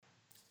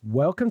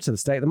Welcome to the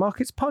State of the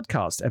Markets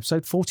podcast,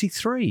 episode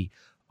 43.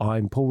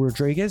 I'm Paul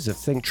Rodriguez of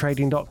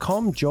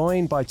thinktrading.com,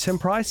 joined by Tim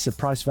Price of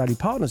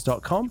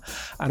pricevaluepartners.com,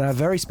 and our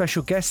very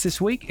special guest this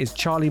week is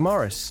Charlie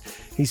Morris.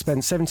 He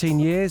spent 17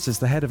 years as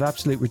the head of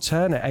absolute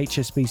return at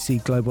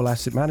HSBC Global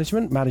Asset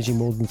Management, managing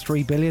more than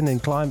 $3 billion in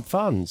client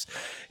funds.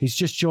 He's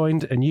just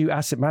joined a new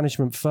asset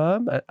management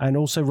firm and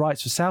also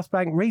writes for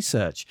Southbank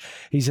Research.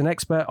 He's an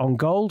expert on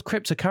gold,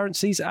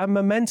 cryptocurrencies, and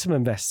momentum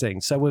investing.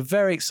 So we're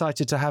very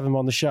excited to have him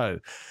on the show.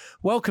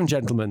 Welcome,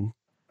 gentlemen.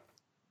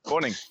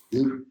 Morning.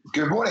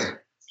 Good morning.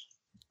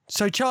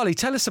 So, Charlie,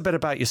 tell us a bit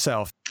about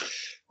yourself.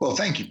 Well,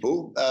 thank you,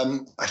 Paul.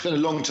 I spent a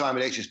long time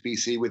at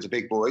HSBC with the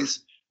big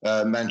boys,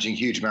 managing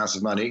huge amounts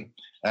of money.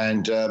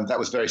 And that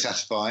was very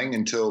satisfying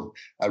until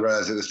I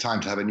realized it was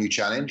time to have a new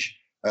challenge.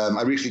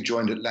 I recently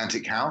joined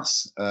Atlantic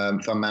House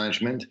Fund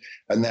Management,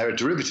 and they're a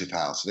derivative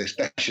house. They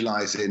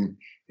specialize in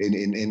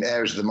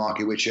areas of the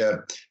market which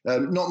are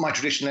not my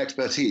traditional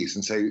expertise.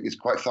 And so it's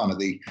quite fun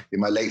in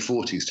my late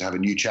 40s to have a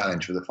new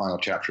challenge for the final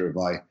chapter of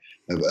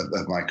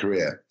my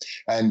career.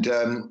 And,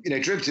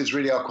 derivatives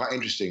really are quite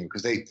interesting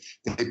because they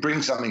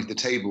bring something to the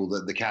table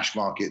that the cash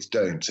markets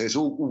don't. So it's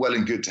all well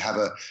and good to have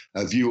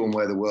a view on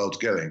where the world's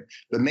going.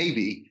 But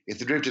maybe if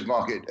the derivative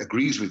market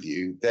agrees with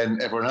you, then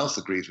everyone else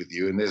agrees with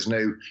you and there's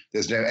no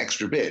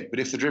extra bit. But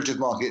if the derivative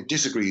market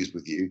disagrees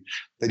with you,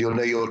 then you'll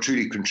know you're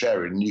truly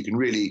contrarian and you can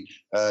really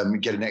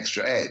get an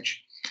extra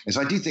edge. And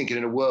so I do think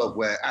in a world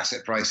where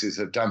asset prices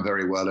have done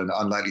very well and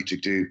are unlikely to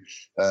do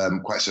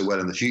quite so well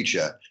in the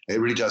future, it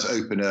really does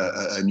open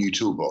a new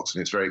toolbox,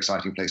 and it's a very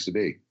exciting place to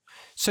be.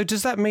 So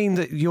does that mean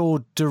that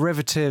your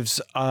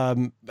derivatives,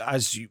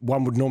 as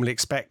one would normally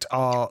expect,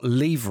 are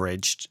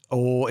leveraged,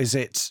 or is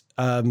it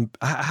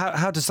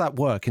how does that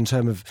work in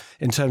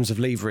terms of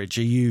leverage?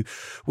 Are you,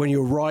 when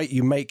you're right,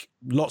 you make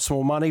lots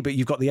more money, but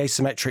you've got the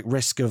asymmetric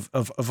risk of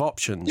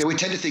options? Yeah, we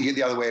tend to think it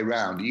the other way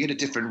around. You get a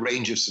different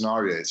range of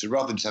scenarios. So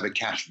rather than just have a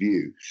cash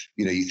view,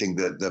 you think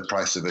that the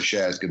price of a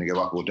share is going to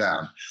go up or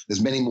down.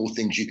 There's many more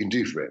things you can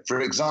do for it.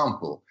 For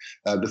example,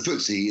 the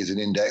FTSE is an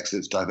index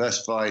that's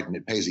diversified and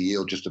it pays a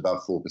yield just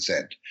above 4%.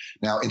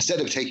 Now, instead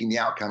of taking the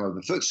outcome of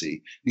the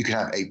FTSE, you can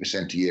have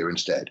 8% a year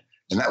instead.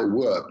 And that will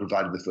work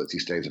provided the FTSE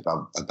stays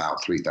above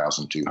about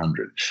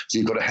 3,200. So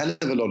you've got a hell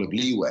of a lot of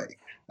leeway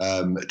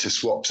to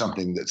swap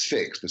something that's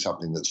fixed for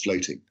something that's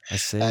floating. I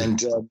see. And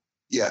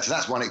so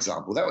that's one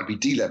example. That would be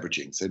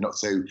deleveraging. So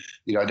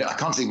I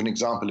can't think of an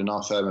example in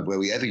our firm of where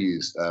we ever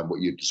use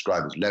what you'd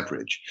describe as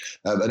leverage.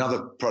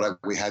 Another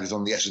product we have is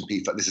on the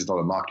S&P. This is not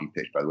a marketing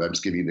pitch, by the way. I'm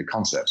just giving you the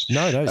concept.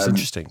 No, it's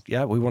interesting.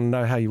 Yeah, we want to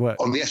know how you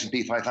work. On the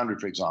S&P 500,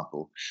 for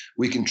example,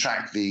 we can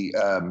track the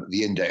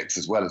index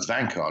as well as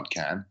Vanguard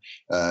can,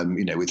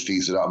 with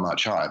fees that are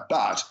much higher.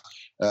 But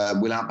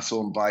we'll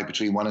outperform by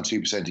between 1% and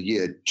 2% a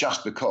year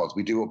just because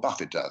we do what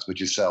Buffett does,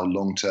 which is sell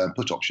long-term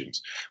put options,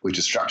 which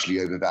are structurally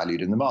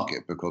overvalued in the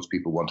market because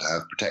people want to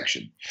have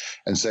protection.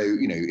 And so,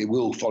 it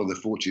will follow the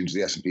fortunes of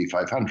the S&P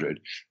 500,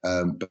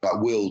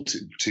 but will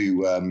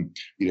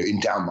in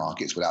down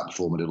markets will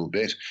outperform a little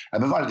bit.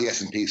 And provided the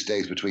S&P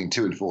stays between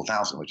 2,000 and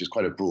 4,000, which is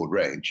quite a broad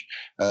range,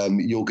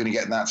 you're going to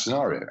get that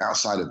scenario.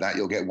 Outside of that,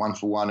 you'll get 1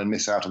 for 1 and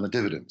miss out on the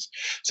dividends.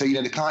 So,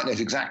 the client knows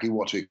exactly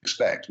what to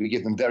expect. We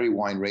give them very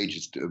wide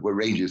ranges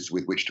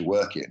with which to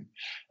work in.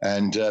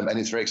 And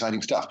it's very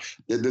exciting stuff.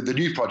 The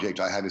new project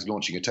I have is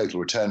launching a total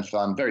return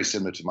fund, very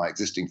similar to my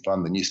existing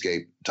fund, the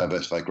Newscape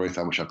Diversified Growth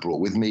Fund, which I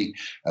brought with me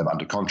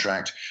under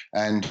contract.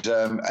 And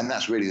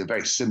that's really a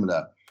very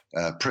similar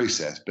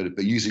process,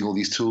 but using all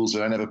these tools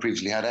that I never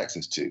previously had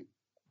access to.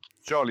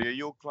 Charlie, are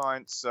your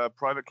clients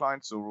private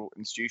clients or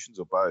institutions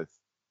or both?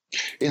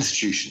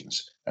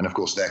 Institutions. And of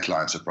course, their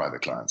clients are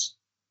private clients.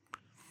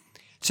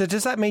 So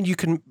does that mean you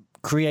can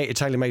create a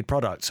tailor-made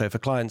product? So if a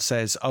client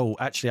says, "Oh,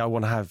 actually, I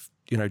want to have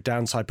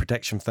downside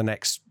protection for the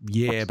next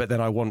year, but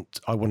then I want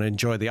to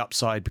enjoy the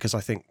upside because I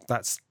think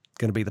that's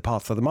going to be the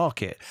path for the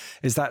market,"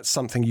 is that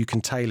something you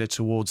can tailor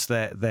towards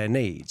their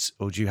needs,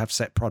 or do you have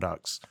set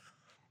products?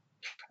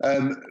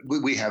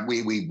 We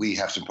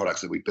have some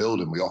products that we build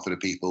and we offer to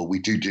people. We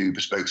do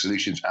bespoke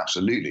solutions,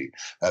 absolutely,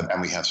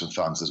 and we have some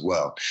funds as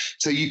well.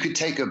 So you could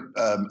take a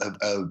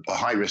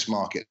high risk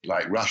market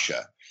like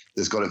Russia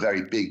that's got a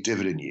very big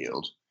dividend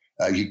yield.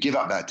 You give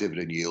up that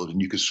dividend yield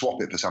and you could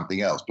swap it for something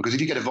else. Because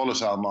if you get a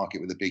volatile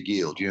market with a big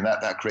yield,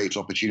 that creates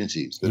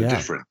opportunities that are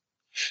different.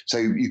 So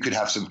you could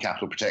have some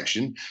capital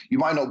protection. You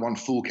might not want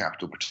full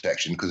capital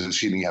protection because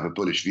assuming you have a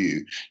bullish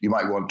view, you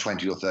might want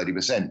 20 or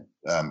 30%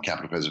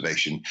 capital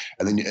preservation.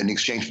 And then in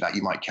exchange for that,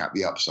 you might cap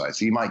the upside.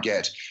 So you might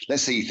get,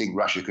 let's say you think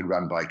Russia could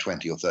run by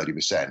 20 or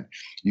 30%.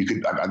 You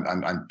could,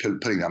 I'm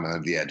putting them over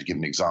the air to give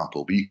an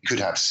example, but you could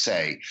have,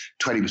 say,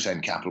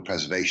 20% capital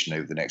preservation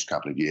over the next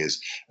couple of years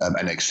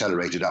and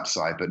accelerated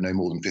upside, but no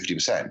more than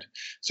 50%.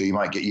 So you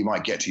might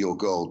get to your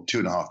goal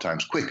 2.5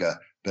 times quicker,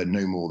 but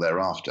no more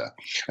thereafter.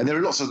 And there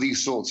are lots of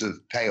these sorts of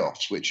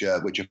payoffs which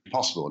are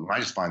possible, and I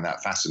just find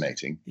that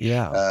fascinating.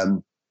 Yeah.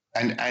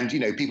 And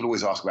people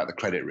always ask about the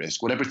credit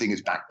risk. Well, everything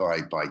is backed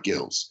by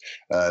gilts,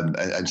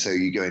 and so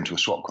you go into a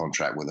swap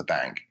contract with a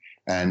bank,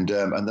 And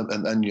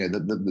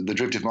the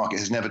derivative market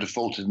has never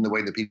defaulted in the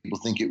way that people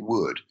think it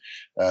would.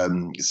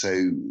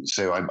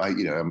 So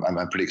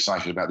I'm pretty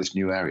excited about this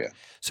new area.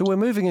 So we're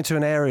moving into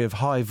an area of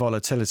high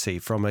volatility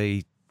from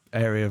a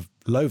area of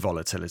low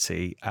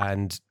volatility,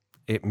 and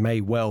it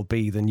may well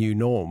be the new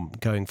norm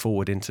going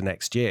forward into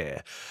next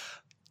year.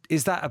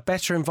 Is that a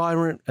better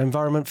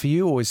environment for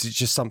you, or is it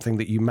just something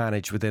that you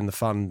manage within the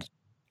fund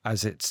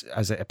as it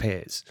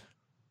appears?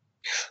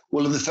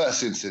 Well, in the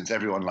first instance,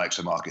 everyone likes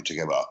a market to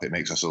go up. It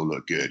makes us all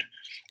look good.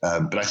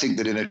 But I think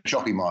that in a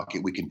choppy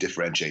market, we can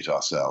differentiate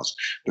ourselves,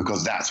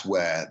 because that's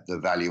where the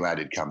value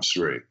added comes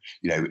through.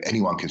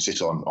 Anyone can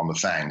sit on the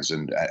fangs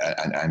and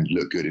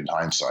look good in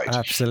hindsight.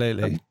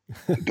 Absolutely.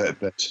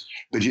 But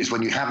just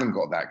when you haven't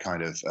got that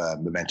kind of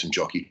momentum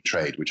jockey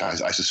trade, which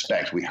I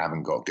suspect we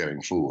haven't got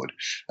going forward,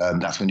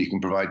 that's when you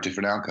can provide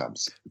different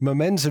outcomes.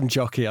 Momentum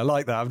jockey, I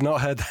like that. I've not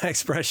heard that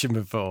expression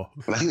before.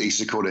 Well, I think they used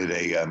to call it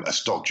a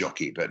stock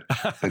jockey, but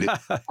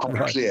it's quite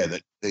right. Clear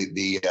that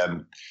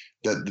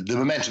the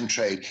momentum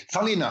trade,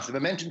 funnily enough, the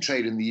momentum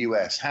trade in the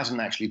US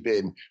hasn't actually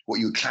been what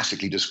you would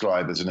classically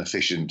describe as an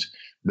efficient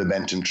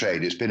momentum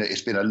trade. It's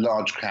been a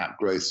large cap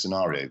growth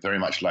scenario, very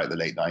much like the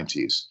late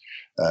 90s,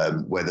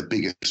 where the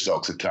biggest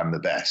stocks have done the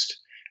best.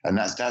 And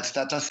that's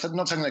not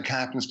something that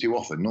happens too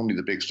often. Normally,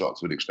 the big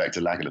stocks would expect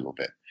to lag a little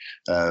bit.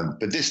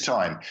 But this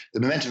time, the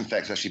momentum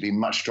effect has actually been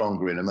much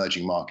stronger in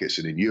emerging markets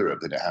and in Europe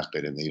than it has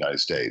been in the United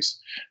States.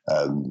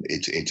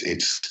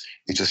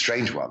 It's a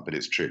strange one, but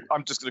it's true.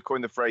 I'm just going to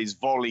coin the phrase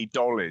volley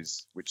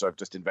dollies, which I've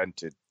just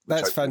invented.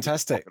 That's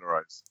fantastic.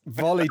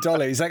 Volley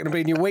dolly. Is that going to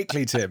be in your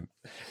weekly, Tim?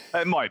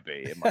 It might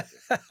be.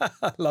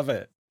 I love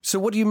it. So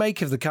what do you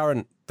make of the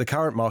current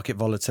market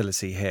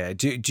volatility here?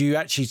 Do you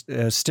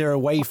actually steer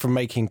away from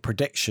making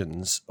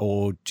predictions,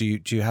 or do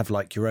you have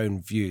like your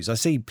own views? I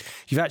see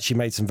you've actually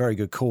made some very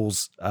good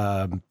calls,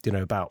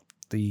 about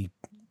the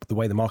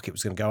way the market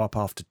was going to go up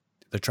after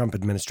the Trump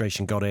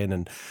administration got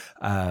in,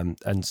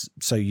 and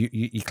so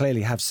you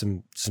clearly have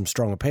some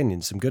strong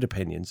opinions, some good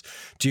opinions.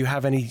 Do you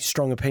have any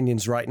strong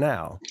opinions right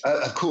now?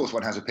 Of course,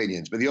 one has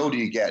opinions, but the older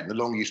you get, the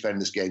longer you spend in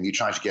this game, you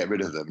try to get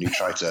rid of them. You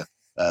try to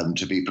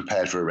be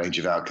prepared for a range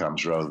of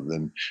outcomes rather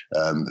than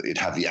it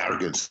have the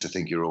arrogance to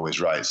think you're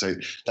always right. So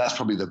that's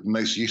probably the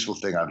most useful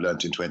thing I've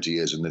learned in 20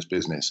 years in this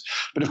business.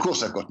 But of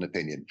course, I've got an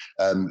opinion.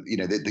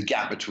 The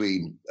gap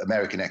between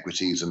American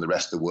equities and the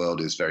rest of the world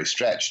is very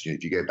stretched.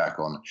 If you go back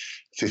on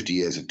 50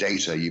 years of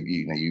data,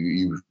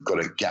 you've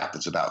got a gap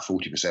that's about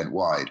 40%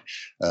 wide.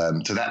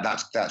 So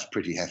that's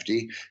pretty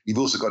hefty. You've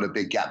also got a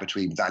big gap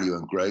between value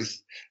and growth.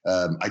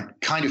 I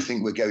kind of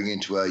think we're going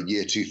into a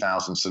year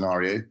 2000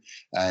 scenario,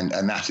 and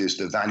that is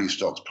that value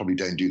stocks probably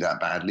don't do that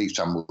badly.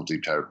 Some will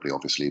do terribly,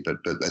 obviously, but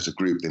as a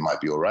group, they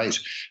might be all right.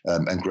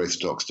 And growth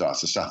stocks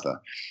starts to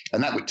suffer.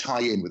 And that would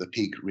tie in with a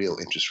peak real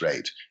interest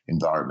rate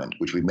environment,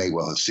 which we may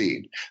well have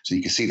seen. So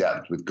you can see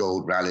that with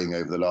gold rallying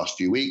over the last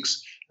few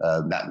weeks.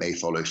 That may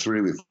follow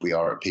through if we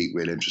are at peak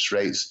real interest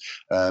rates.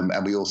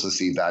 And we also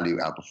see value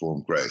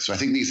outperform growth. So I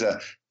think these are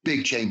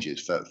big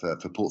changes for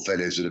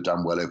portfolios that have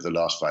done well over the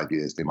last 5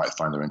 years. They might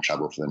find they're in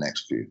trouble for the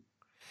next few.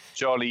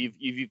 Charlie,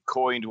 you've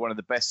coined one of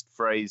the best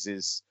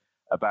phrases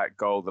about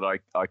gold that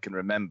I can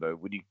remember.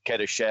 Would you care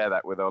to share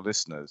that with our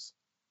listeners?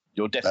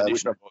 Your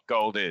definition of what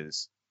gold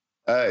is.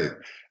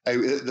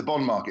 The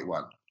bond market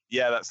one.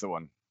 Yeah, that's the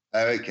one.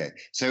 Okay.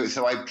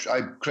 So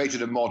I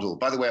created a model.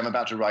 By the way, I'm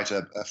about to write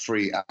a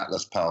free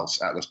Atlas Pulse,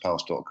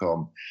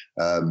 atlaspulse.com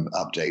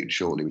update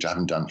shortly, which I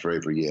haven't done for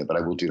over a year, but I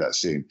will do that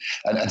soon.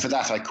 And for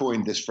that, I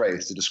coined this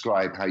phrase to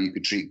describe how you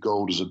could treat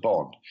gold as a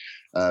bond.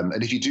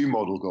 And if you do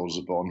model gold as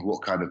a bond,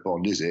 what kind of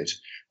bond is it?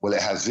 Well,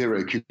 it has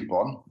zero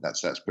coupon.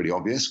 That's pretty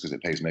obvious because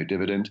it pays no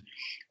dividend.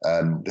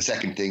 The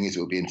second thing is it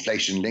will be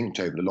inflation linked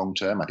over the long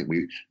term. I think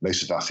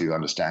most of us who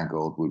understand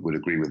gold would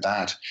agree with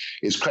that.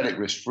 It's credit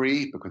risk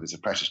free because it's a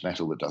precious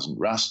metal that doesn't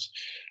rust.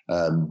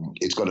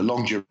 It's got a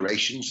long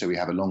duration, so we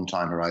have a long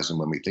time horizon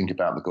when we think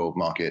about the gold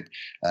market.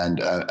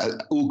 And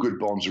all good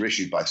bonds are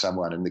issued by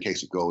someone. In the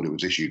case of gold, it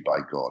was issued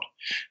by God.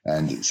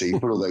 And so you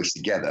put all those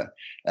together,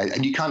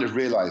 and you kind of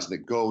realize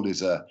that gold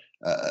is a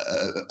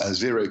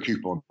zero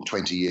coupon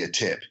 20-year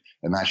tip,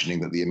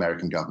 imagining that the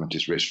American government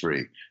is risk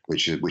free,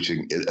 which at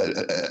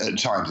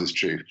times is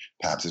true,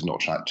 perhaps is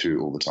not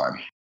true all the time.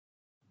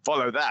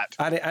 Follow that,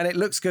 and it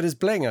looks good as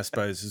bling, I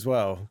suppose, as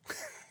well.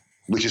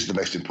 Which is the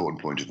most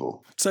important point of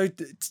all. So,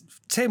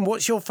 Tim,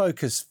 what's your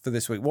focus for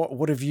this week?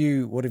 What have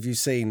you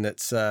seen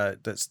that's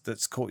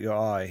caught your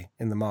eye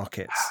in the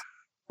markets?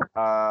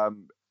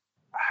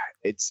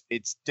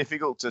 It's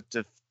difficult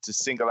to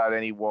single out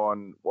any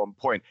one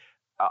point.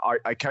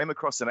 I came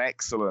across an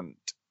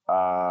excellent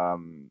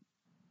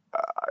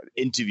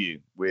interview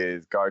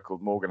with a guy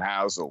called Morgan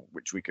Housel,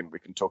 which we can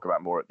talk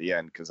about more at the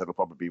end because that'll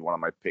probably be one of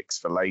my picks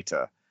for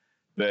later.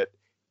 But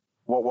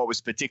what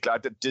was particular?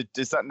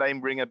 Does that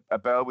name ring a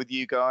bell with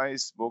you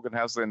guys? Morgan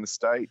Housel in the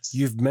States.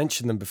 You've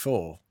mentioned them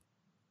before.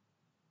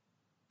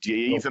 Are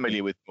you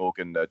familiar with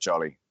Morgan,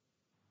 Charlie?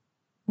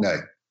 No.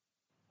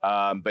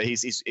 But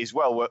he's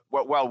well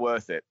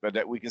worth it.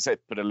 But we can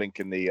put a link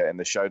in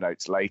the show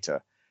notes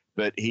later.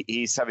 But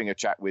he's having a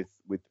chat with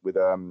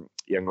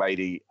young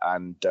lady,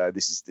 and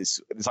this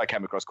I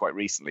came across quite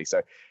recently.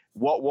 So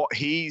what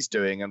he's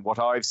doing and what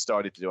I've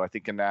started to do, I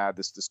think, and now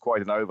there's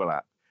quite an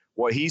overlap.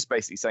 What he's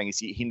basically saying is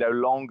he no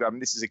longer. I mean,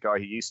 this is a guy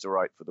who used to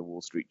write for the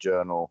Wall Street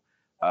Journal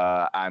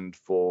and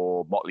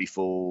for Motley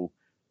Fool,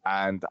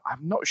 and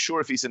I'm not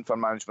sure if he's in fund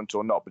management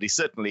or not, but he's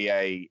certainly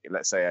a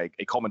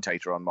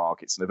commentator on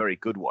markets, and a very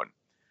good one.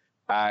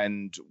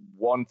 And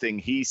one thing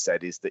he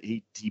said is that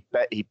he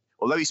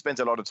although he spends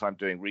a lot of time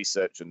doing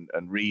research and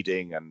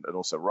reading and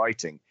also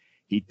writing,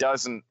 he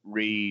doesn't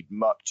read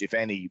much, if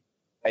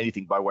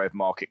anything by way of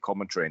market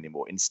commentary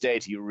anymore.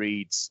 Instead, he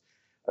reads,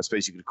 I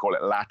suppose you could call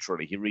it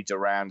laterally. He reads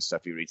around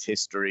stuff. He reads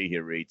history. He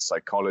reads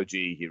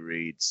psychology. He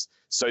reads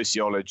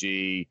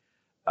sociology,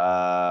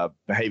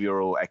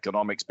 behavioral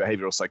economics,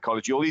 behavioral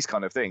psychology, all these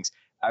kind of things.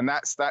 And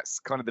that's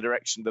kind of the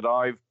direction that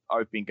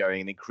I've been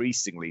going in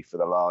increasingly for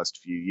the last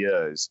few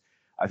years.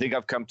 I think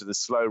I've come to the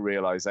slow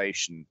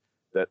realization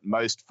that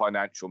most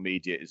financial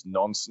media is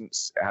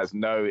nonsense. It has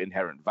no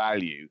inherent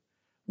value.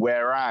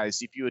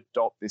 Whereas if you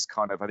adopt this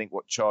kind of, I think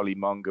what Charlie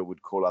Munger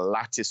would call a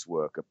lattice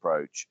work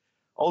approach,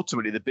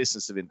 ultimately the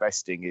business of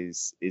investing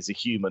is a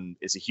human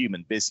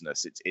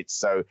business. It's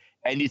so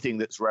anything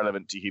that's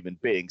relevant to human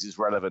beings is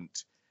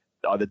relevant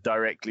either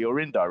directly or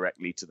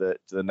indirectly to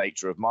the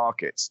nature of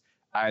markets.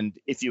 And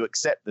if you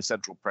accept the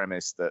central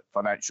premise that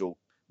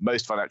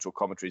most financial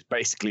commentary is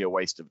basically a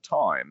waste of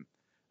time,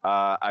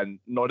 and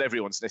not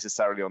everyone's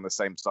necessarily on the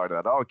same side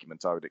of that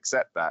argument, I would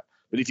accept that.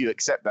 But if you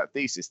accept that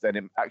thesis, then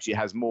it actually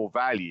has more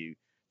value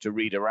to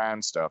read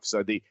around stuff.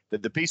 So the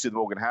piece with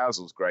Morgan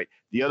Housel is great.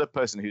 The other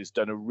person who's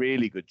done a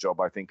really good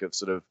job, I think, of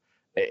sort of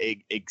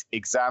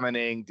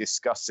examining,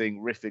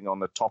 discussing, riffing on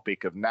the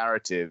topic of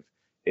narrative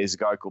is a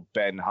guy called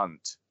Ben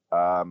Hunt,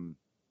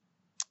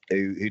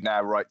 who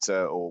now writes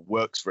or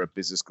works for a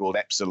business called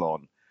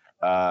Epsilon.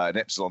 And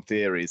Epsilon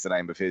Theory is the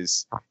name of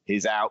his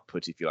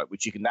output, if you like,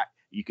 which you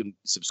can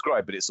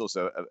subscribe, but it's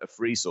also a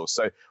free source.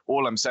 So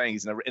all I'm saying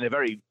is, in a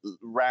very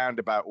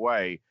roundabout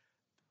way,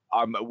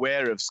 I'm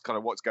aware of kind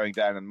of what's going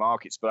down in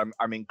markets, but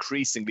I'm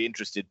increasingly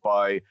interested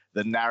by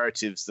the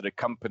narratives that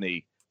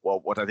accompany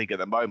what I think at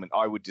the moment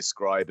I would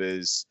describe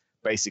as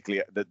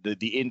basically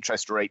the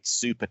interest rate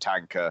super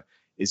tanker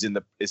is in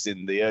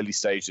the early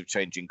stage of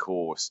changing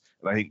course,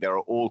 and I think there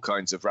are all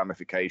kinds of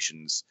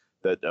ramifications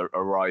that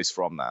arise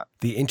from that.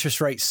 The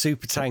interest rate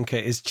super tanker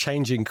is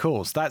changing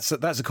course. That's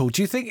a call.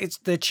 Do you think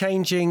they're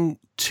changing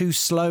too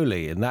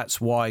slowly, and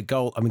that's why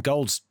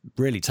gold's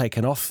really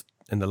taken off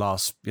in the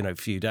last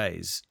few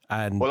days?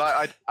 And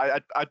well,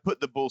 I'd put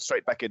the ball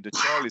straight back into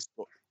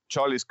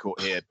Charlie's court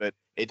here, but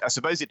I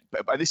suppose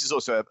this is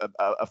also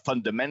a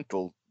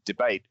fundamental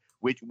debate.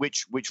 Which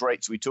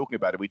rates are we talking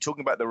about? Are we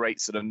talking about the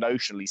rates that are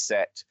notionally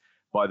set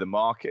by the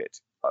market?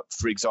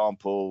 For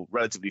example,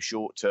 relatively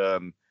short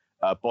term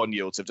bond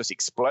yields have just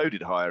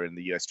exploded higher in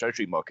the US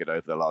Treasury market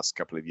over the last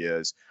couple of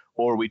years,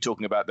 or are we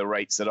talking about the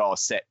rates that are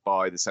set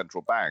by the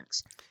central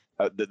banks?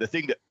 The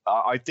thing that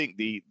I think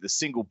the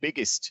single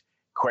biggest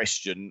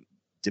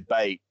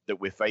debate that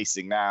we're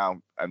facing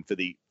now and for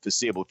the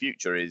foreseeable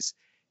future is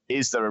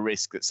there a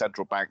risk that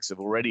central banks have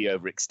already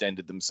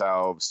overextended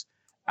themselves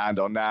and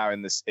are now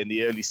in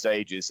the early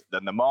stages?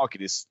 Then the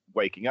market is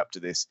waking up to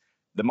this.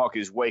 The market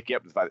is waking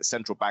up to the fact that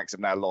central banks have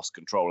now lost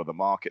control of the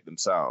market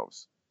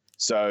themselves.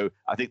 So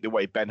I think the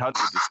way Ben Hunt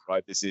would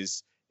describe this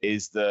is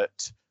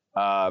that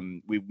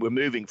we're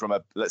moving from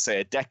let's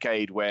say a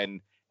decade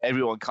when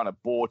everyone kind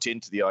of bought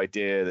into the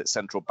idea that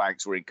central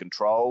banks were in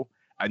control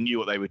and knew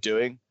what they were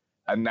doing.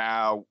 And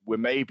now we're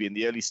maybe in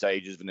the early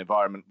stages of an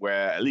environment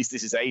where at least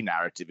this is a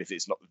narrative, if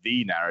it's not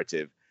the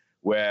narrative,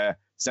 where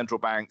central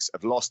banks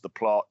have lost the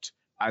plot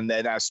and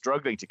they're now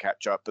struggling to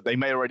catch up, but they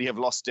may already have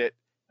lost it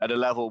at a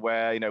level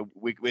where,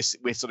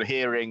 we're sort of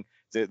hearing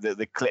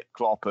the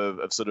clip-clop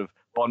of sort of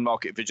bond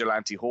market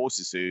vigilante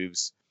horses'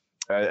 hooves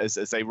as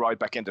they ride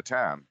back into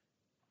town.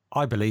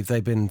 I believe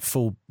they've been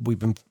fooled by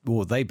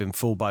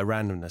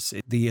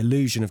randomness, the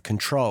illusion of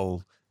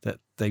control that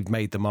they've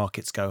made the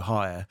markets go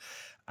higher.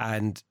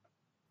 And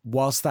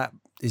whilst that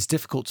is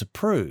difficult to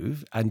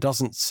prove and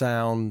doesn't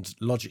sound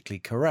logically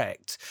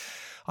correct,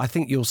 I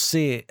think you'll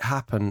see it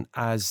happen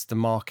as the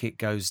market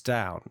goes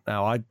down.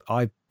 Now,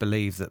 I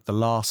believe that the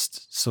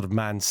last sort of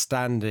man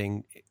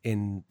standing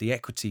in the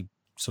equity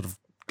sort of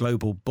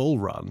global bull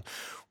run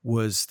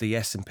was the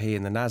S&P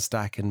and the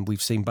NASDAQ, and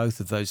we've seen both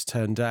of those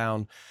turn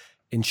down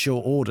in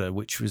short order,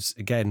 which was,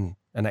 again,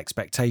 an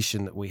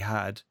expectation that we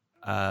had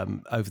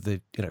over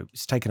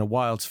it's taken a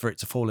while for it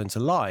to fall into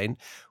line.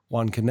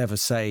 One can never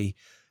say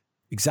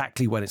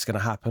exactly when it's going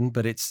to happen,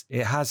 but it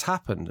has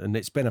happened, and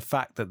it's been a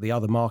fact that the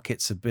other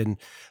markets have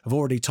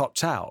already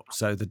topped out.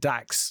 So the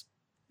DAX,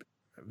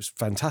 it was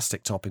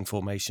fantastic topping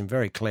formation,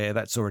 very clear.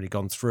 That's already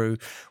gone through.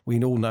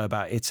 We all know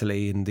about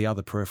Italy and the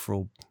other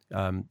peripheral,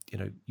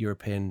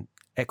 European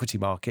equity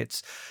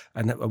markets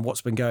and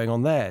what's been going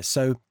on there.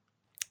 So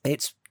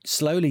it's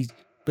slowly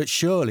but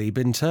surely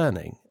been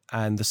turning.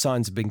 and the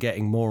signs have been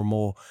getting more and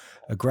more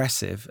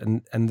aggressive.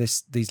 And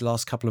these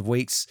last couple of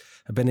weeks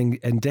have been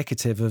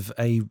indicative of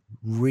a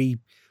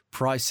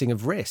repricing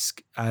of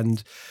risk.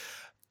 And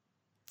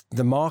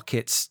the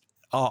markets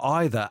are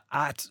either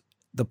at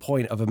the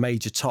point of a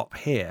major top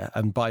here,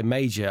 and by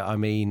major I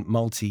mean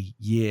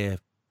multi-year,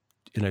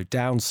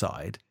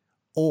 downside,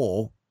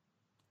 or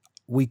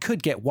we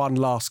could get one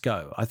last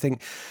go. I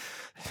think,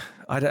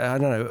 I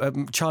don't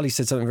know. Charlie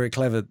said something very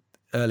clever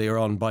earlier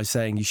on by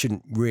saying you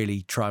shouldn't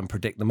really try and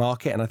predict the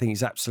market, and I think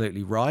he's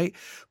absolutely right.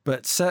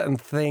 But certain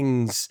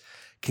things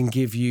can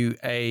give you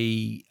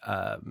a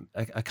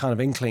kind of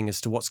inkling as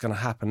to what's going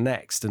to happen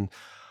next. And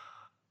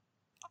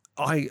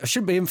I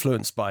shouldn't be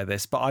influenced by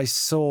this, but I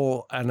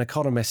saw an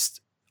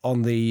economist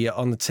on the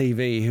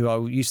TV who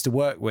I used to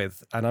work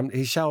with, and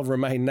he shall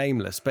remain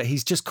nameless, but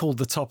he's just called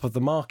the top of the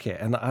market.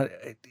 And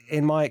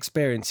in my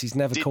experience, he's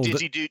never called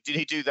it. Did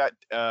he do that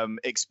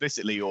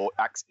explicitly or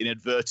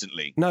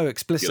inadvertently? No,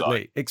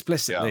 explicitly.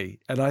 Yeah.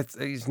 And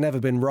he's never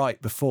been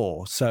right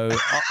before. So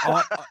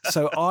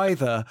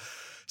either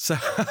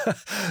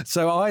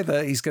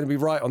he's going to be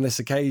right on this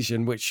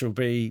occasion, which will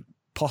be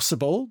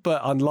possible but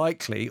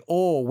unlikely,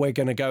 or we're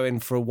going to go in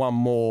for one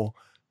more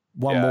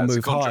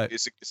move higher.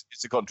 It's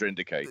a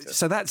contraindicator.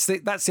 So that's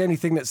the only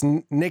thing that's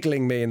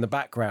niggling me in the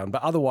background.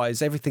 But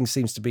otherwise, everything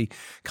seems to be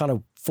kind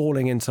of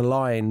falling into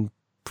line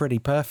pretty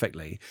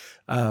perfectly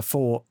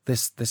for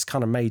this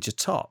kind of major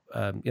top.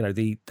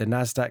 The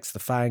Nasdaqs,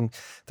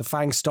 the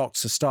FANG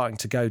stocks are starting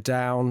to go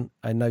down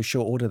in no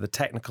short order. The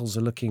technicals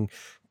are looking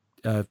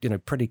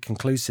pretty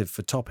conclusive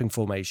for topping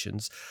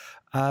formations.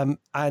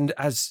 And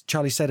as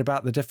Charlie said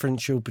about the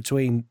differential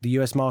between the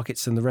US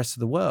markets and the rest of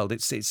the world,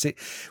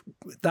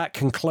 that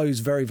can close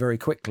very, very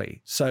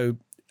quickly. So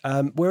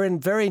we're in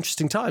very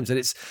interesting times, and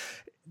it's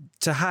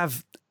to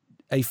have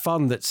a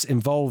fund that's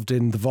involved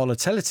in the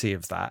volatility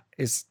of that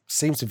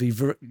seems to be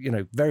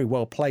very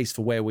well placed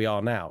for where we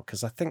are now,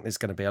 because I think there's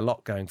going to be a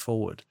lot going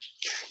forward.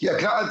 Yeah,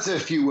 can I add a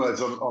few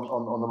words on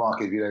the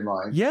market, if you don't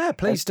mind? Yeah,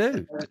 please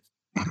do.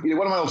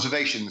 One of my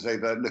observations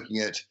over looking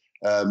at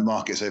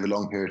markets over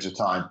long periods of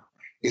time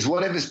is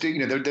whatever's doing,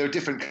 there are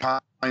different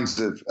kinds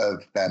of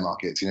bear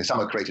markets. Some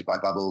are created by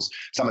bubbles,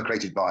 some are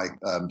created by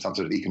some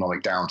sort of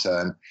economic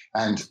downturn.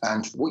 And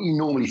what you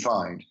normally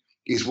find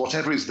is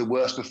whatever is the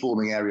worst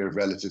performing area of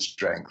relative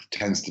strength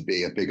tends to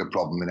be a bigger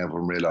problem than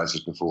everyone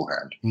realizes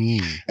beforehand.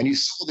 And you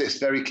saw this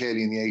very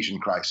clearly in the Asian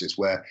crisis,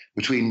 where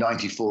between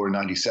 94 and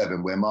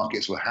 97, where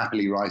markets were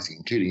happily rising,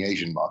 including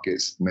Asian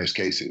markets in most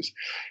cases.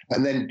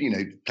 And then,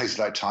 places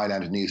like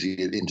Thailand,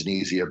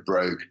 Indonesia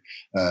broke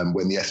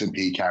when the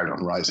S&P carried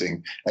on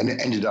rising, and it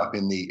ended up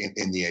in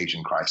the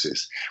Asian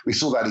crisis. We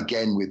saw that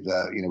again with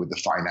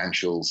the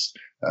financials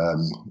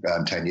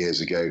 10 years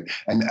ago,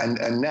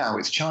 and now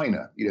it's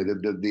China.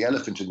 The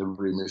elephant in the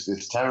room is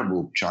this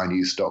terrible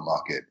Chinese stock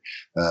market,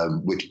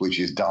 which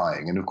is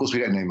dying. And of course, we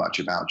don't know much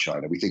about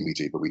China. We think we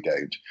do, but we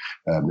don't.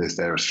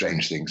 There are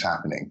strange things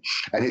happening,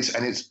 and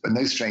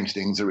those strange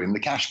things are in the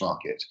cash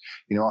market.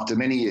 After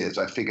many years,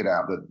 I figured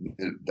out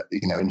that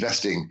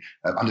investing,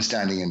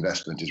 understanding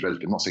investment is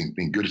relative. I'm not saying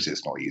being good at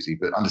it's not easy,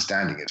 but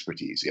understanding it's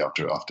pretty easy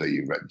after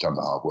you've done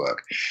the hard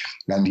work.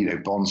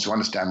 And bonds, to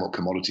understand what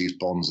commodities,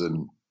 bonds,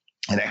 and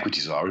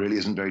equities really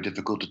isn't very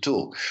difficult at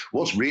all.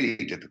 What's really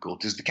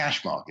difficult is the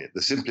cash market.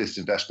 The simplest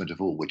investment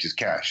of all, which is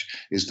cash,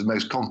 is the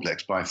most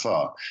complex by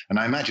far. And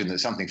I imagine that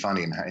something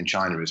funny in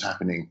China is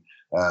happening,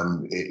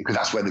 because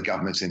that's where the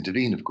government's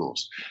intervened, of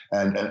course.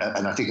 And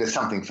I think there's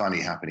something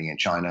funny happening in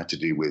China to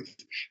do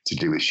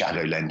with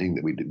shadow lending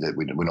that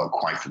we're not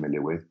quite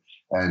familiar with,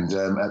 and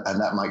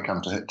that might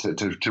come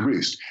to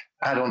roost.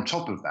 And on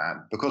top of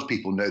that, because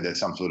people know there's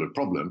some sort of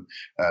problem,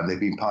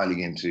 they've been piling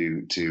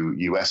into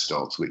US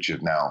stocks, which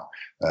have now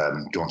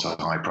gone to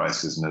high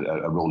prices and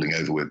are rolling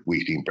over with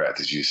weakening breath,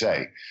 as you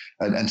say.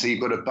 And so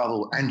you've got a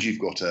bubble and you've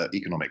got an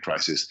economic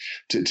crisis.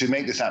 To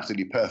make this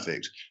absolutely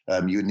perfect,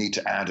 you would need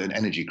to add an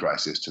energy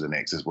crisis to the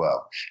mix as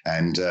well.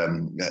 And,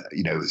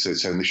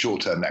 so in the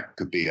short term, that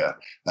could be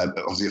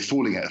obviously a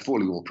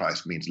falling oil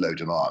price means low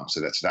demand. So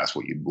that's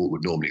what you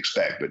would normally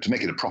expect. But to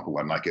make it a proper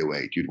one like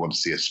 08, you'd want to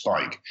see a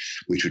spike,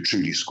 which would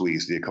truly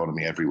squeeze the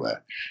economy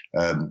everywhere.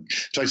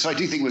 So I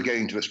do think we're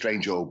going to a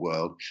strange old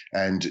world,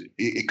 and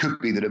it could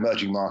be that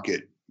emerging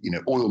market,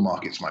 oil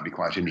markets might be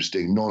quite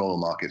interesting, non-oil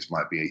markets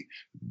might be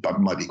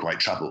quite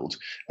troubled,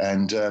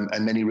 and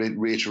many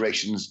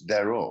reiterations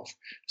thereof.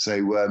 So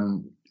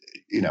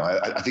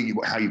I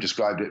think how you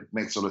described it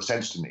makes a lot of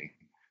sense to me.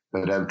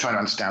 But trying to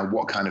understand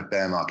what kind of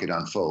bear market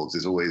unfolds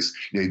is always,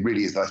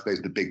 really is, I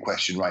suppose, the big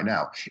question right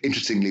now.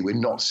 Interestingly, we're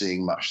not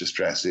seeing much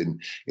distress in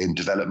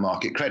developed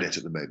market credit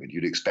at the moment.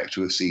 You'd expect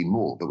to have seen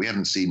more, but we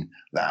haven't seen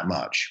that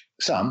much.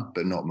 Some,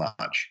 but not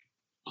much.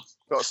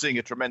 Not seeing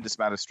a tremendous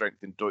amount of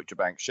strength in Deutsche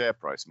Bank share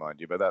price, mind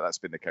you, but that's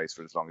been the case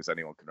for as long as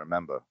anyone can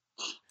remember.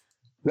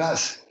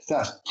 That's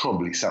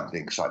probably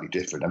something slightly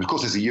different. And of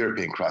course, there's a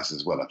European crisis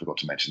as well. I forgot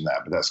to mention that,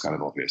 but that's kind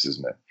of obvious,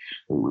 isn't it?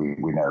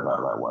 We know about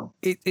that one.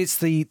 It's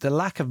the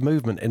lack of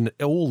movement in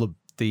all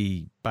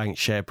the bank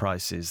share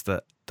prices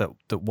that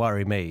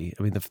worry me.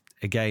 I mean,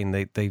 again,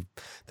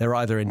 they're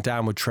either in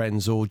downward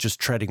trends or just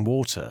treading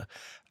water.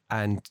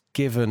 And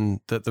given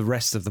that the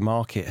rest of the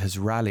market has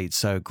rallied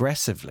so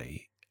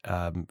aggressively,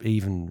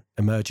 even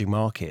emerging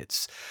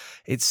markets,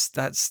 that's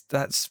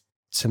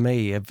to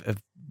me a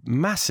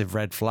massive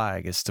red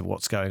flag as to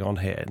what's going on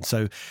here. And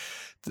so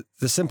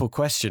the simple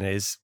question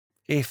is,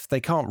 if they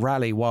can't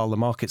rally while the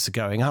markets are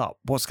going up,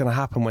 what's going to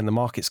happen when the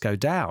markets go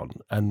down?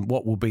 And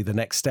what will be the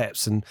next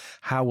steps? And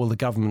how will the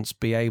governments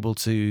be able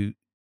to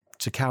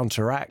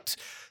counteract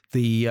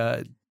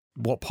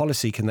what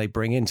policy can they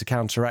bring in to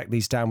counteract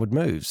these downward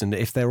moves? And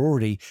if they're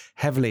already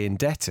heavily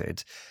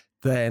indebted,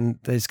 then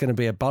there's going to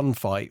be a bun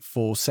fight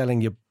for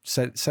selling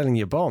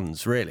your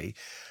bonds, really,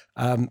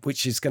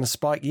 which is going to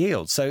spike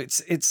yields. So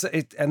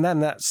and then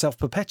that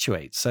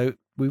self-perpetuates. So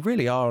we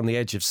really are on the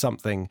edge of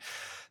something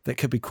that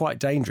could be quite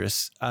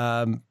dangerous,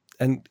 and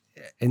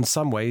in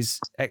some ways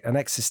an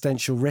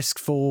existential risk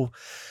for,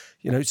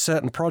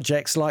 certain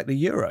projects like the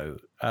euro.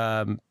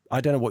 I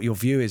don't know what your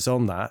view is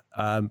on that.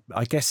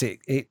 I guess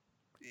it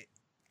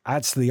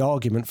adds to the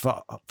argument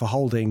for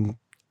holding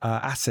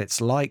assets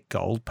like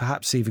gold,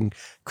 perhaps even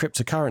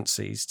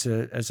cryptocurrencies,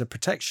 as a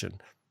protection.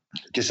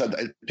 Just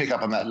pick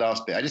up on that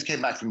last bit. I just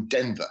came back from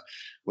Denver,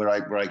 where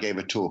I gave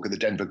a talk at the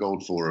Denver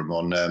Gold Forum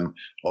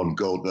on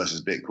gold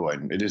versus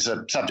Bitcoin. It is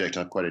a subject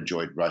I've quite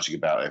enjoyed writing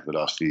about over the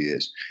last few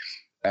years.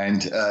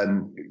 And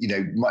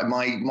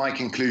my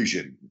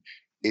conclusion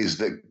is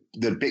that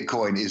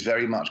Bitcoin is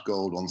very much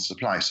gold on the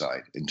supply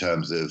side in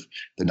terms of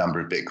the number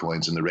of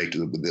Bitcoins and the rate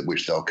at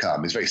which they'll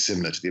come. It's very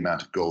similar to the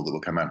amount of gold that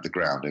will come out of the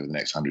ground over the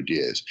next 100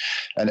 years.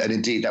 And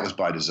indeed, that was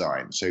by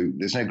design. So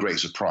there's no great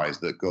surprise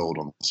that gold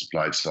on the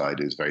supply side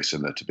is very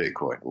similar to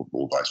Bitcoin,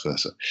 or vice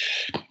versa.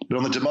 But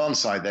on the demand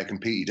side, they're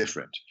completely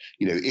different.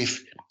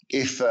 If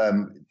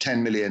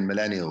 10 million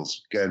millennials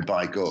go and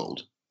buy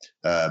gold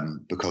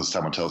because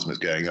someone tells them it's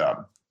going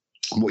up,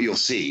 what you'll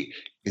see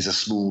is a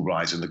small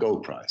rise in the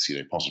gold price,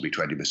 possibly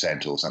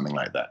 20% or something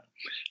like that.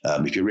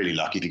 If you're really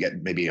lucky, if you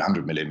get maybe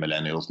 100 million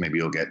millennials, maybe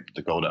you'll get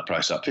the gold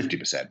price up 50%,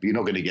 but you're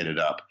not going to get it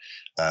up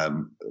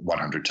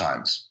 100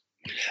 times,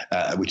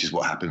 which is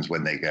what happens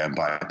when they go and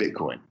buy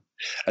Bitcoin.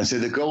 And so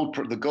the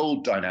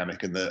gold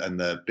dynamic and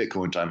the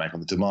Bitcoin dynamic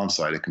on the demand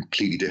side are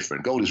completely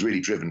different. Gold is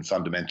really driven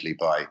fundamentally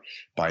by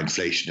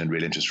inflation and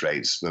real interest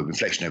rates, well,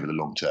 inflation over the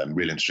long term,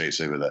 real interest rates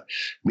over the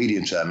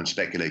medium term, and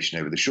speculation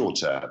over the short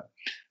term.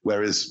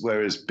 Whereas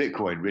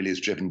Bitcoin really is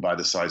driven by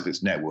the size of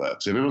its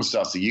network. So if everyone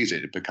starts to use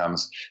it, it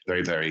becomes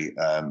very, very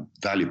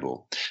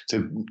valuable.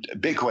 So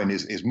Bitcoin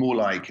is more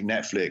like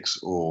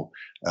Netflix or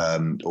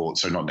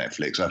sorry, not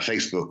Netflix,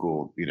 Facebook,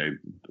 or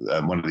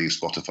one of these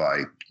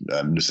Spotify,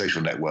 the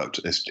social network,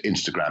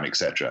 Instagram,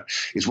 etc.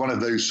 It's one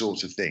of those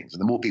sorts of things.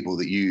 And the more people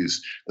that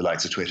use the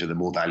likes of Twitter, the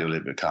more valuable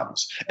it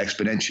becomes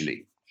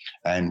exponentially.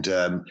 And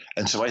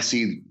so I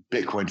see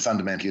Bitcoin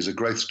fundamentally as a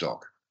growth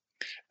stock.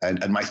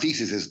 And my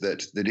thesis is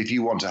that if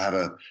you want to have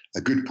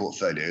a good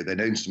portfolio, then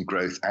own some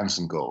growth and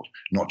some gold,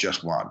 not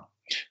just one.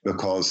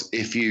 Because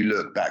if you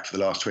look back for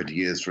the last 20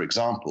 years, for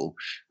example,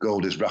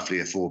 gold is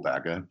roughly a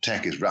 4-bagger,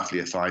 tech is roughly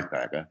a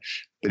 5-bagger.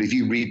 But if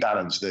you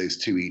rebalance those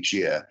two each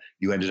year,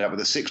 you ended up with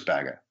a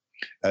 6-bagger.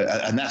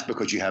 And that's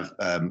because you have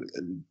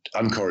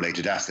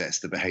uncorrelated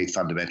assets that behave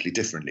fundamentally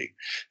differently.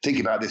 Think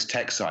about this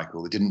tech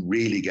cycle that didn't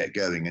really get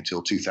going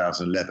until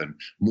 2011,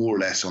 more or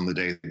less on the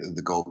day that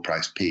the gold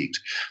price peaked.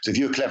 So if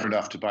you're clever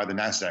enough to buy the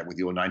NASDAQ with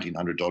your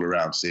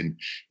 $1,900 ounce in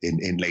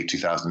late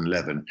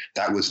 2011,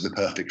 that was the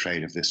perfect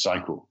trade of this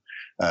cycle.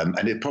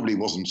 And it probably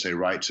wasn't so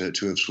right to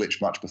have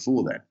switched much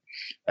before then.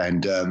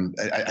 And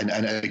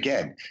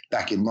again,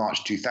 back in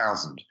March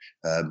 2000,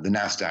 the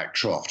NASDAQ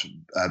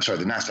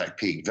the NASDAQ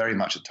peaked very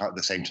much at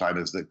the same time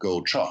as the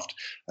gold troughed,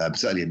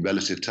 certainly in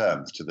relative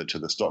terms to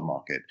the stock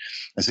market.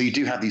 And so you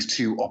do have these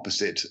two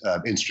opposite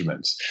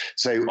instruments.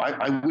 So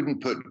I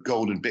wouldn't put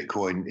gold and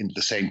Bitcoin into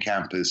the same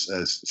camp as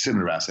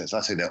similar assets.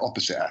 I say they're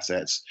opposite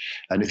assets.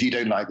 And if you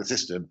don't like the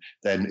system,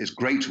 then it's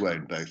great to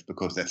own both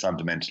because they're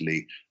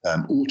fundamentally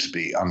ought to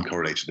be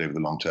uncorrelated over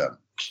the long term.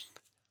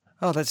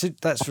 Oh,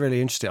 that's really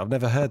interesting. I've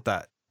never heard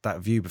that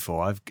view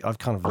before. I've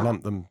kind of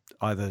lumped them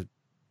either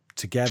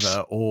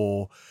together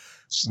or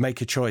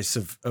make a choice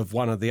of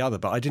one or the other,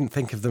 but I didn't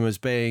think of them as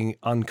being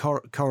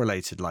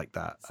uncorrelated like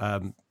that.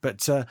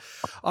 But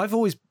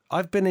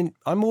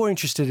I'm more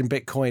interested in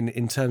Bitcoin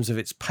in terms of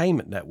its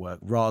payment network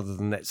rather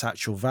than its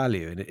actual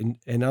value.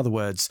 In other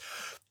words,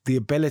 the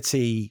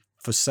ability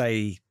for,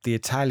 say, the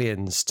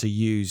Italians to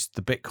use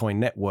the Bitcoin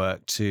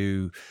network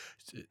to,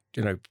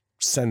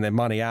 send their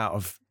money out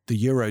of the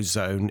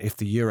Eurozone if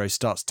the euro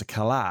starts to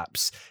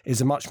collapse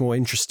is a much more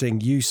interesting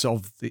use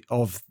of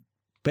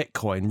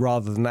Bitcoin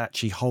rather than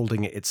actually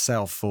holding it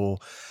itself for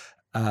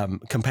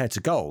compared to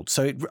gold.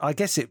 So I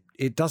guess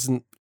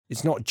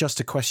it's not just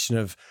a question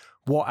of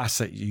what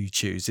asset you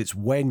choose, it's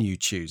when you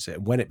choose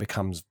it, when it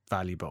becomes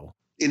valuable.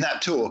 In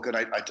that talk, and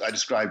I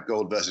described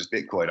gold versus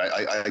Bitcoin,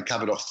 I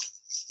covered off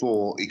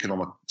four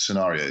economic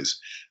scenarios.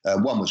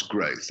 One was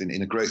growth.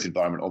 In a growth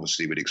environment,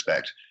 obviously, we'd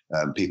expect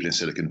people in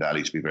Silicon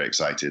Valley to be very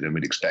excited, and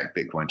we'd expect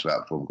Bitcoin to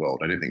outperform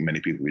gold. I don't think many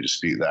people would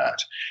dispute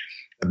that.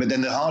 But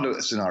then the harder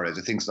scenarios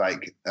are things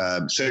like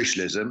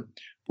socialism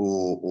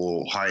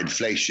or high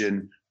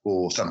inflation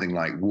or something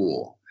like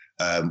war.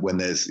 When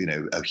there's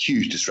a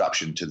huge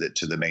disruption to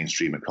the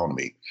mainstream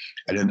economy,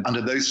 and then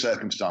under those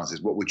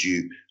circumstances, what do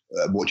you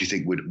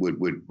think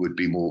would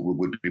be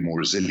more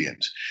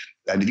resilient?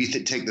 And if you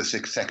take the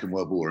Second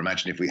World War,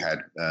 imagine if we had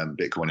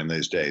Bitcoin in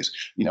those days.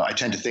 I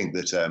tend to think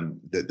that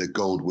that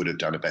gold would have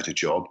done a better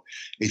job.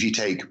 If you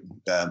take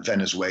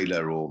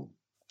Venezuela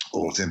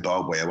or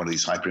Zimbabwe, or one of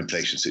these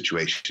hyperinflation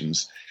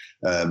situations.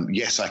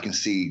 Yes, I can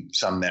see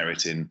some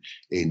merit in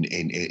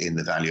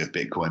the value of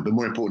Bitcoin. But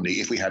more importantly,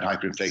 if we had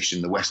hyperinflation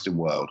in the Western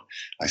world,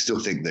 I still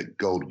think that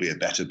gold would be a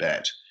better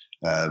bet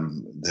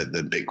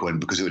than Bitcoin,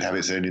 because it would have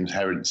its own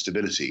inherent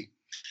stability.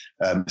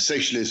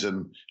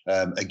 Socialism,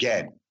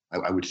 again,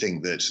 I would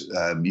think that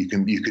you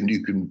can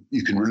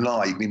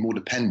rely, you can be more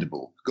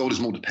dependable. Gold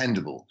is more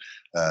dependable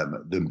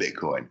than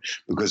Bitcoin,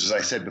 because, as I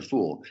said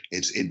before,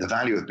 the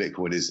value of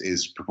Bitcoin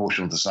is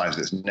proportional to the size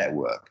of its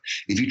network.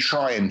 If you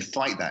try and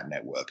fight that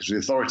network, because the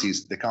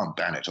authorities, they can't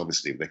ban it,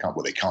 obviously, they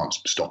can't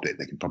stop it.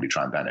 They can probably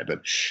try and ban it,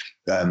 but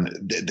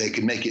they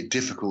can make it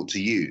difficult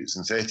to use.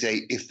 And so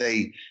if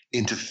they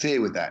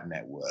interfere with that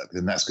network,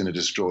 then that's going to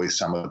destroy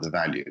some of the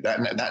value.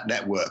 That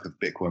network of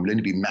Bitcoin will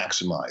only be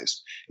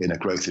maximized in a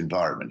growth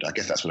environment. I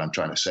guess that's what I'm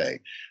trying to say.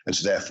 And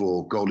so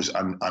therefore, gold is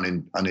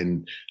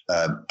unaffected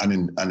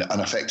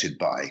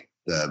by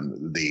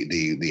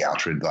the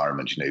outer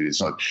environment.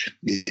 It's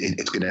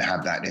going to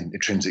have that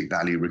intrinsic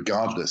value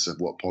regardless of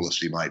what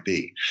policy might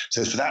be.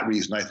 So for that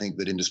reason, I think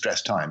that in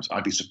distressed times,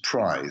 I'd be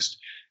surprised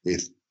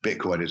if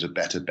Bitcoin is a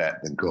better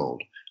bet than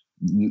gold.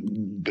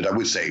 But I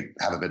would say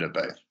have a bit of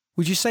both.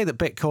 Would you say that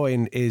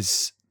Bitcoin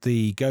is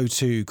the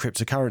go-to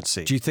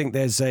cryptocurrency? Do you think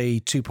there's a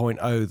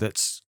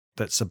 2.0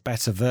 that's a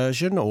better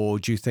version, or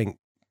do you think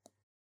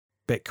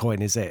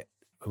Bitcoin is it?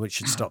 We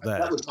should stop there.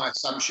 That was my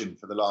assumption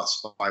for the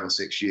last 5 or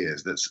 6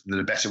 years, that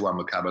a better one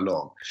would come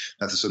along.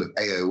 That's a sort of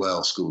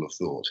AOL school of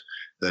thought,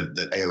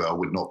 that AOL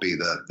would not be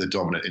the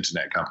dominant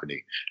internet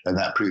company. And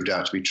that proved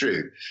out to be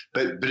true.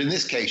 But in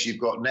this case, you've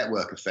got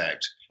network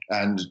effect.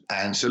 And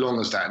so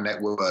long as that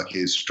network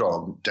is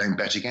strong, don't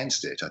bet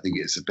against it. I think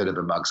it's a bit of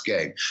a mug's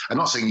game. I'm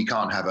not saying you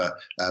can't have a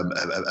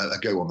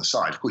go on the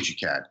side. Of course you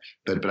can.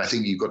 But I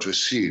think you've got to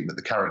assume that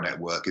the current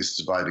network is a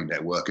surviving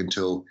network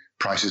until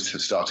prices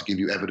start to give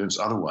you evidence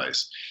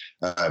otherwise.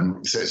 So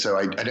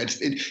in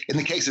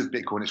the case of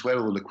Bitcoin, it's where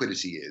all the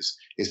liquidity is.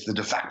 It's the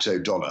de facto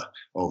dollar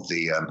of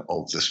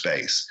the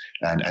space,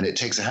 and it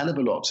takes a hell of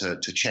a lot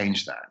to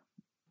change that.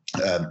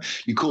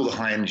 You call the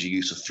high energy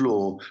use a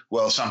floor.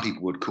 Well, some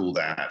people would call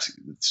that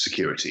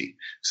security.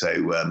 So,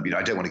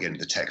 I don't want to get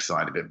into the tech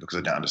side of it because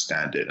I don't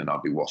understand it and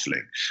I'll be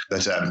waffling.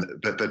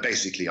 But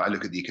basically, I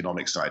look at the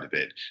economic side of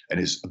it, and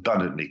it's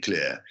abundantly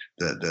clear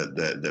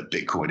that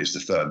Bitcoin is the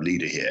firm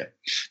leader here.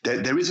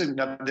 There is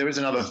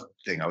another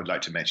thing I would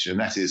like to mention, and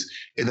that is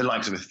in the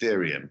likes of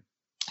Ethereum.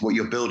 What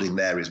you're building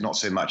there is not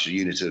so much a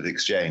unit of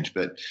exchange,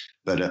 but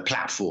a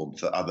platform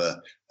for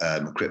other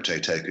crypto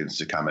tokens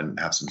to come and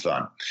have some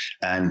fun.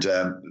 And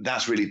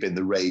that's really been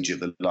the rage of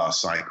the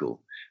last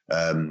cycle.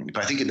 But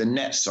I think in the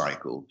next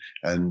cycle,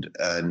 and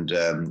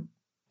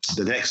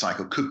the next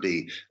cycle could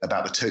be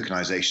about the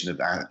tokenization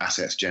of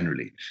assets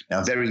generally.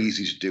 Now, very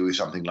easy to do with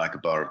something like a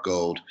bar of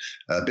gold,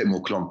 a bit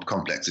more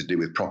complex to do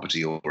with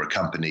property or a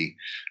company.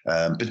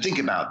 But think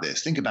about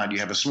this. Think about you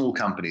have a small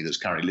company that's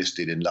currently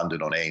listed in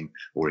London on AIM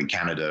or in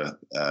Canada.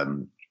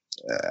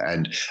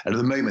 And at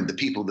the moment, the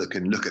people that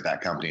can look at that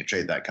company and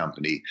trade that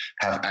company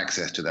have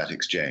access to that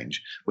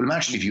exchange. Well,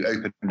 imagine if you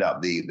opened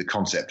up the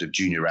concept of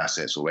junior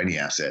assets or any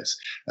assets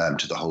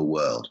to the whole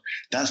world.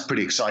 That's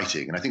pretty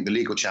exciting. And I think the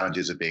legal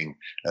challenges are being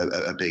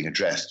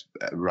addressed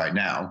right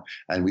now.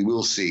 And we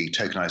will see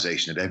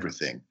tokenization of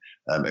everything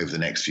over the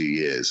next few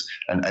years.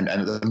 And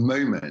at the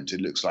moment,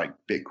 it looks like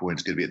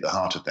Bitcoin's going to be at the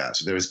heart of that.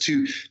 So there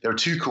are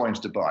two coins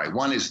to buy.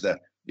 One is the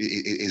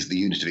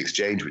unit of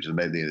exchange, which is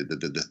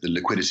the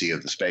liquidity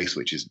of the space,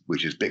 which is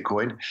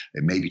Bitcoin.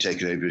 It may be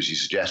taken over, as you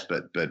suggest,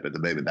 but at the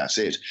moment that's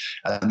it.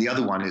 And the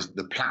other one is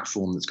the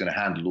platform that's going to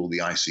handle all the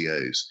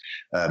ICOs.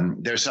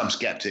 There are some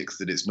skeptics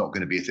that it's not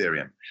going to be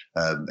Ethereum,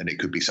 and it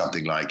could be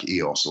something like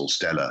EOS or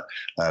Stellar.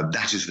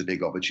 That is the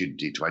big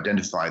opportunity to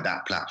identify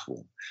that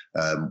platform.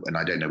 And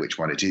I don't know which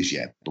one it is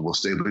yet, but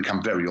it'll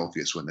become very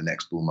obvious when the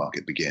next bull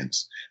market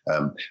begins.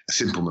 A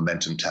simple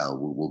momentum tell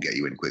will get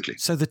you in quickly.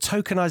 So the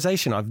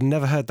tokenization, I've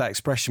never heard that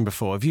expression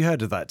before. Have you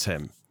heard of that,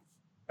 Tim?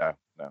 No.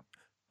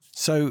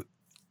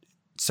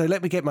 So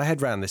let me get my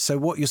head around this. So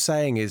what you're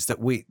saying is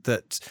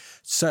that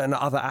certain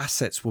other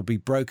assets will be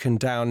broken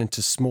down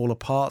into smaller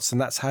parts,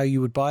 and that's how you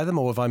would buy them,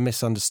 or have I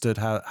misunderstood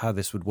how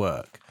this would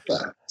work?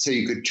 Yeah. So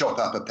you could chop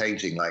up a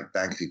painting like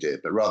Banksy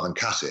did, but rather than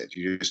cut it,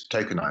 you just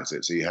tokenize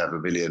it. So you have a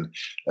million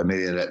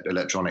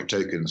electronic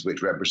tokens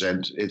which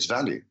represent its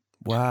value.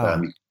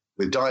 Wow.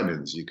 With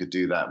diamonds, you could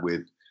do that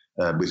with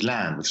with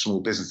land, with small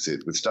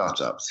businesses, with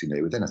startups,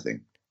 with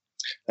anything.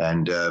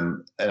 And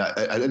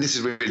this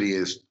really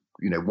is,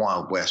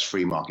 Wild West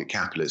free market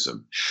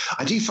capitalism.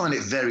 I do find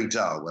it very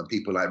dull when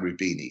people like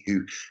Roubini,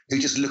 who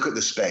just look at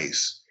the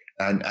space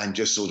and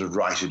just sort of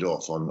write it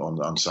off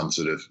on some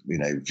sort of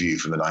view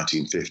from the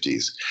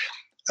 1950s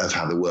of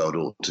how the world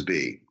ought to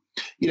be.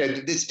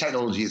 This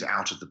technology is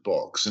out of the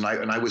box, and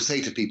I would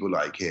say to people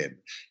like him,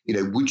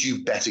 would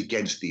you bet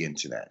against the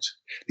internet?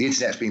 The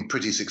internet's been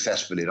pretty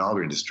successful in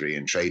our industry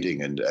in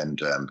trading and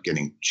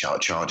getting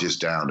charges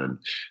down, and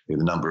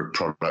the number of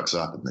products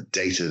up, and the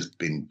data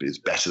is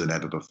better than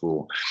ever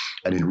before.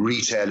 And in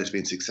retail, it's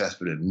been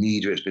successful, in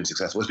media, it's been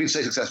successful. It's been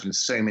so successful in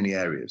so many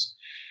areas.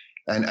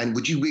 And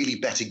would you really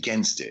bet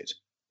against it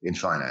in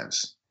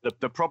finance?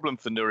 The problem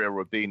for Nouriel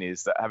Roubini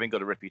is that, having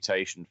got a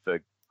reputation for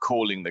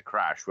calling the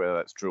crash, whether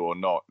that's true or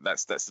not,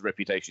 that's the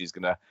reputation he's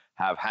going to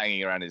have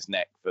hanging around his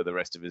neck for the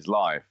rest of his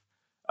life.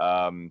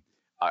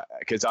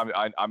 Because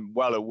I'm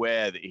well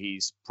aware that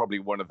he's probably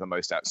one of the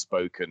most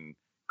outspoken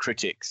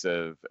critics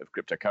of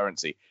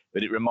cryptocurrency.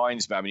 But it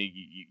reminds me, I mean,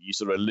 you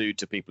sort of allude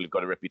to people who've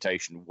got a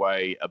reputation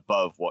way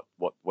above what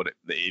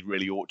it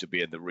really ought to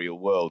be in the real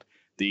world.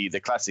 The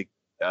classic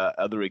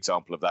other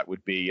example of that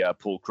would be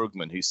Paul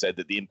Krugman, who said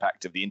that the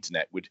impact of the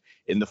internet would,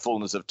 in the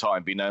fullness of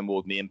time, be no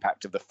more than the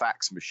impact of the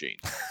fax machine.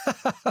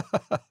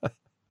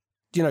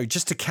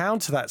 Just to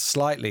counter that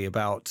slightly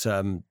about,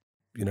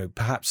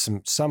 perhaps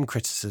some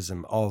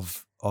criticism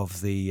of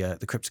the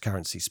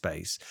cryptocurrency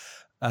space,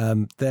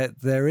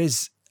 there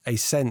is a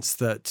sense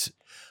that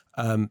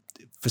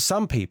for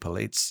some people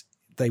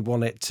they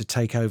want it to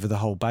take over the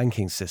whole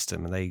banking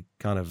system, and they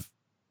kind of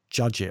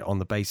judge it on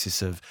the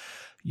basis of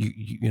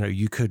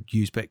you could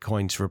use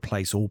Bitcoin to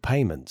replace all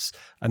payments.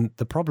 And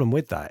the problem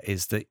with that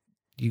is that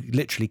you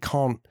literally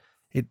can't,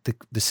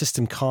 the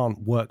system can't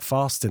work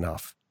fast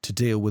enough to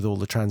deal with all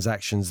the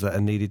transactions that are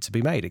needed to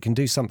be made. It can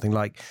do something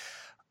like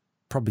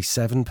probably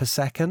 7 per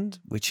second,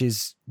 which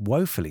is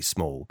woefully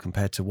small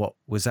compared to what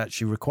was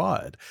actually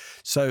required.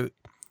 So,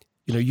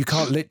 you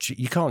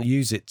can't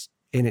use it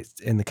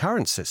in the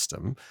current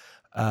system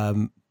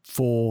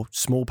for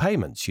small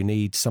payments. You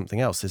need something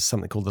else. There's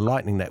something called the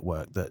Lightning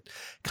Network that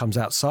comes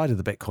outside of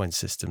the Bitcoin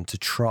system to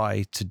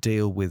try to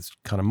deal with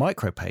kind of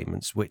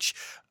micropayments, which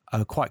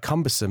are quite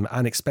cumbersome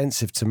and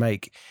expensive to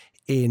make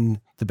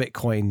in the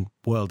Bitcoin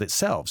world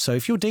itself. So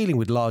if you're dealing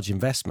with large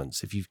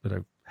investments, if you've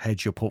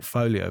hedge your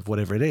portfolio of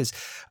whatever it is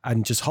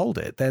and just hold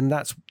it, then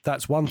that's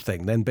one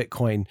thing. Then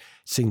Bitcoin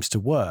seems to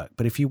work.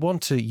 But if you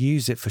want to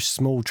use it for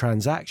small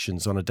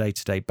transactions on a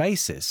day-to-day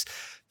basis,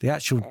 the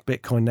actual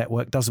Bitcoin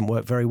network doesn't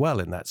work very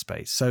well in that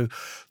space. So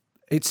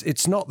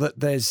it's not that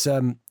there's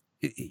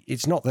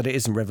it's not that it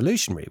isn't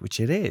revolutionary, which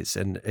it is,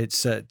 and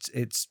it's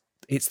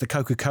the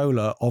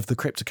Coca-Cola of the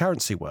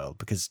cryptocurrency world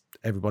because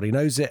everybody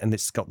knows it and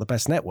it's got the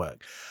best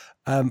network.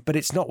 But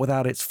it's not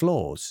without its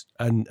flaws,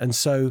 and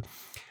so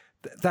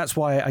that's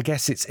why I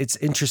guess it's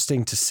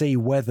interesting to see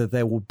whether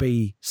there will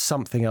be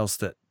something else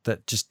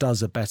that just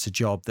does a better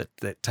job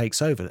that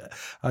takes over.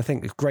 I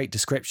think a great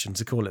description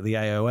to call it the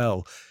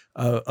AOL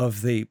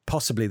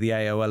possibly the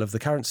AOL of the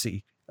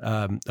currency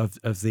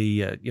of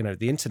the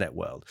the internet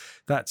world.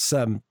 That's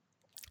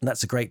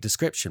a great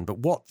description. But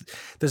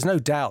there's no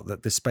doubt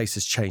that this space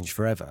has changed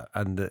forever,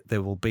 and that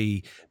there will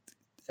be.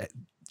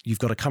 You've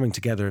got a coming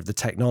together of the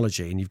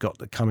technology, and you've got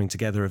the coming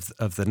together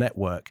of the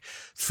network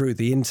through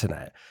the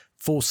internet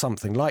for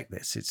something like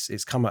this.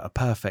 It's come at a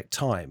perfect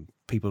time.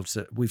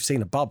 We've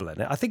seen a bubble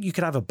in it. I think you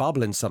could have a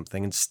bubble in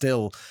something and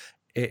still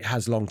it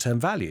has long-term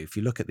value. If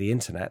you look at the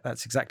internet,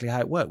 that's exactly how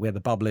it worked. We had the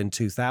bubble in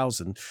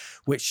 2000,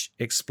 which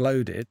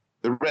exploded.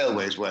 The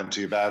railways weren't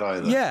too bad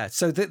either. Yeah,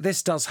 so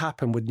this does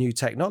happen with new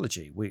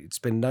technology. It's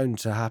been known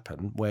to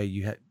happen where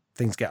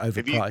things get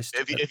overpriced.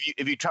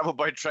 Have you travelled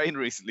by train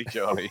recently,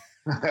 Charlie?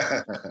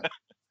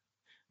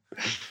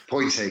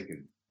 Point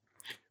taken.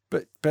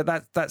 But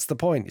that's the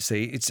point. You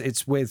see,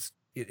 it's with,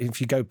 if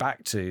you go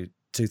back to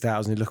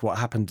 2000, look at what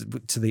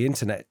happened to the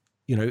internet.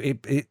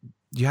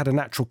 You had a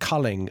natural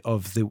culling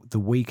of the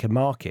weaker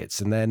markets,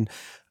 and then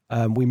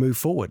we moved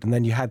forward. And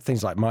then you had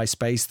things like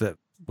MySpace that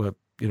were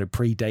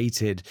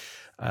predated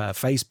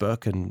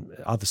Facebook and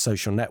other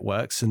social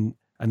networks, and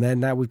then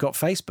now we've got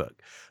Facebook.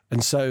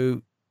 And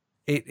so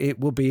it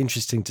will be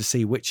interesting to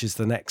see which is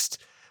the next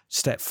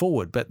step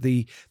forward. But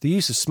the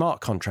use of smart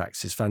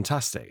contracts is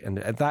fantastic, and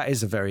that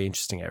is a very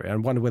interesting area. I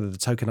wonder whether the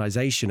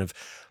tokenization of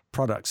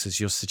products, as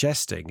you're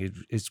suggesting,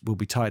 will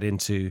be tied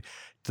into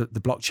the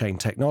blockchain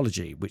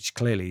technology, which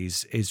clearly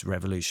is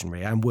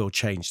revolutionary and will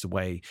change the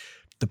way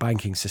the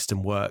banking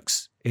system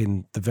works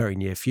in the very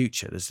near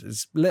future.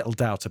 There's little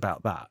doubt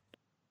about that.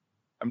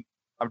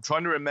 I'm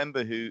trying to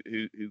remember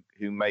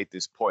who made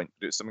this point,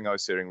 but it was something I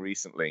was hearing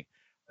recently.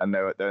 And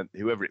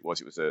whoever it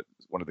was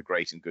one of the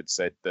great and good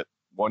said that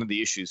one of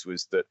the issues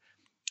was that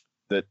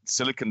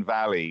Silicon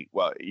Valley,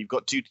 well,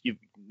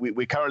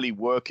 we're currently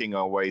working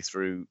our way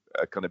through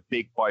a kind of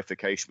big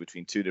bifurcation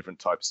between two different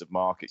types of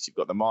markets. You've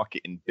got the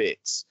market in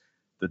bits,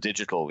 the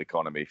digital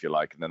economy, if you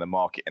like, and then the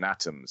market in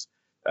atoms.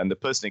 And the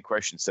person in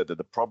question said that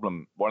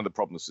one of the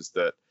problems was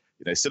that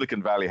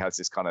Silicon Valley has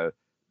this kind of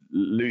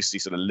loosely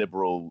sort of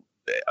liberal,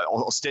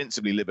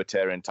 ostensibly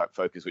libertarian type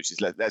focus, which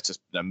is let's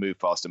just move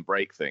fast and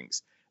break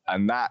things.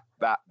 And that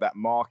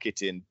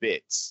market in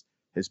bits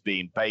has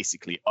been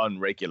basically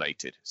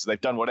unregulated. So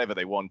they've done whatever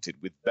they wanted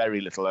with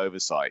very little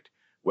oversight.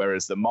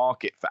 Whereas the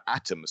market for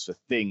atoms, for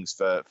things,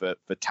 for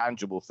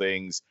tangible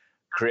things,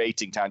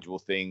 creating tangible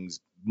things,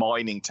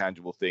 mining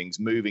tangible things,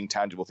 moving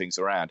tangible things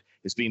around,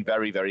 has been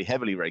very, very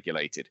heavily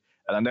regulated.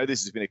 And I know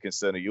this has been a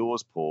concern of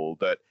yours, Paul,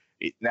 that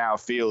it now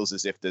feels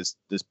as if there's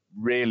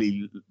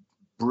really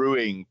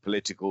brewing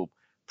political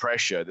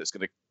pressure that's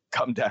going to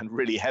come down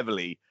really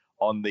heavily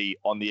on the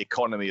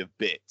economy of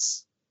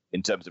bits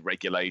in terms of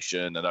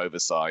regulation and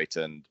oversight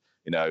and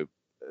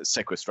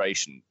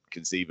sequestration,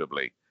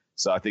 conceivably.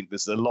 So I think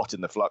there's a lot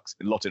in flux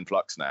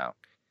now.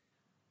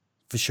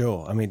 For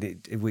sure. I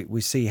mean,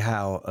 we see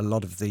how a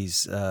lot of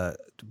these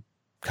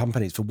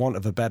companies, for want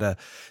of a better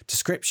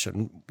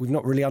description, we've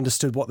not really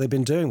understood what they've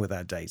been doing with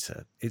our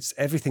data.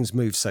 Everything's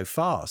moved so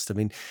fast. I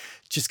mean,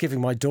 just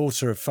giving my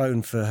daughter a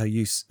phone for her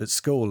use at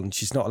school, and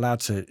she's not allowed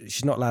a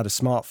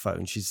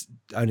smartphone. She's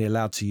only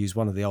allowed to use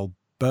one of the old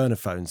burner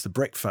phones, the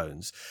brick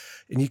phones.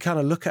 And you kind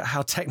of look at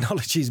how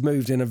technology's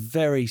moved in a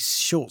very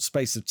short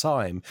space of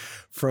time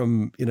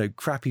from,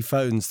 crappy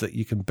phones that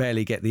you can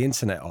barely get the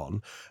internet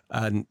on.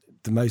 And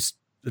the most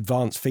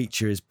advanced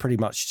feature is pretty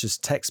much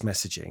just text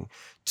messaging,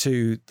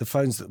 to the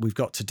phones that we've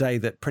got today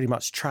that pretty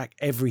much track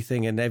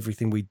everything and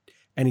anything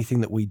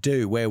that we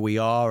do, where we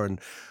are and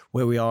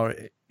where we are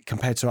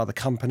compared to other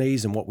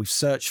companies, and what we've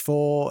searched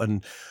for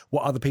and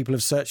what other people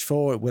have searched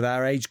for with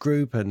our age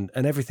group and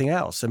everything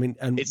else. I mean,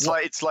 and it's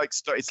like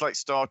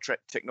Star Trek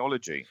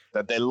technology,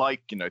 that they're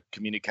like,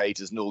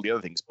 communicators and all the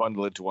other things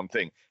bundled into one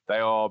thing. They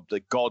are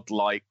the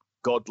godlike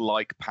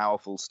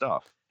powerful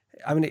stuff.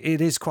 I mean,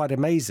 it is quite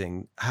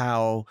amazing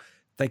how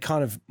they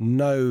kind of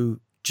know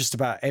just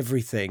about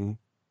everything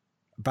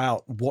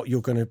about what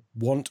you're going to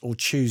want or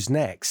choose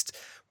next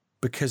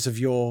because of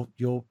your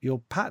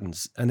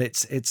patterns. And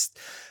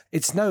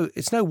it's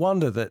no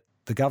wonder that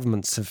the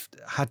governments have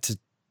had to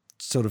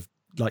sort of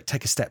like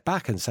take a step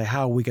back and say,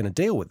 how are we going to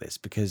deal with this?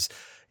 Because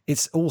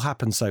it's all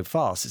happened so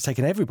fast. It's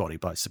taken everybody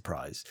by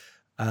surprise.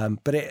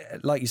 But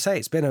like you say,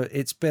 it's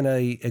been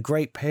a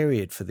great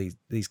period for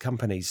these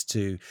companies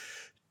to,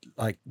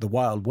 like the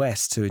Wild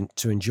West,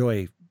 to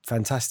enjoy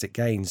fantastic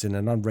gains in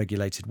an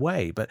unregulated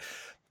way. But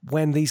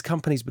when these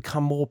companies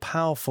become more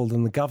powerful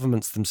than the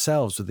governments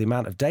themselves with the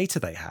amount of data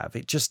they have,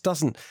 it just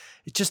doesn't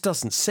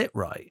sit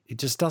right. It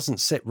just doesn't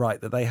sit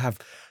right that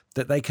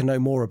they can know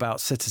more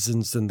about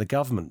citizens than the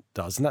government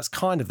does. And that's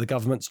kind of the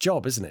government's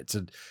job, isn't it?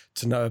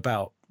 To know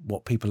about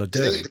what people are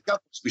doing. The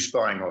government's be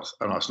spying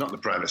on us, not the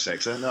private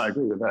sector. No, I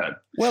agree with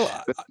that.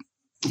 Well,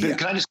 but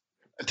can I just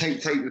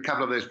take a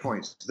couple of those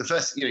points? The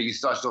first, you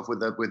started off with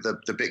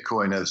the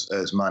Bitcoin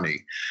as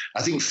money.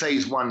 I think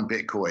phase one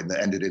Bitcoin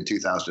that ended in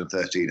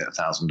 2013 at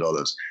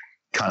 $1,000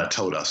 kind of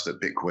told us that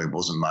Bitcoin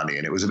wasn't money.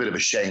 And it was a bit of a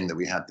shame that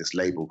we had this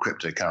label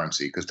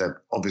cryptocurrency, because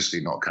they're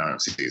obviously not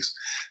currencies.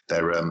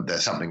 They're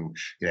something,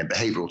 in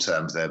behavioral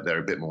terms, they're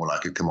a bit more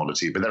like a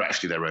commodity, but they're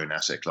actually their own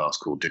asset class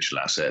called digital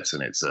assets.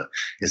 And it's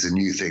a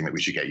new thing that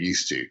we should get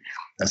used to.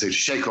 And so to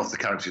shake off the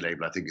currency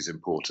label, I think, is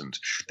important.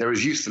 They're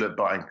as useful at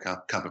buying a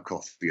cup of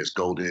coffee as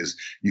gold is.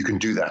 You can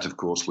do that, of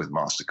course, with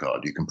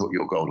MasterCard. You can put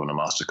your gold on a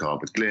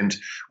MasterCard with Glint,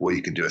 or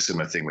you can do a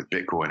similar thing with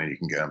Bitcoin and you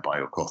can go and buy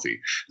your coffee.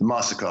 The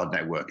MasterCard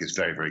network is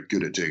very, very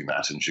good at doing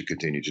that and should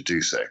continue to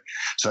do so.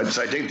 So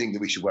I don't think that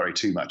we should worry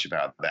too much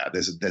about that.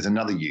 There's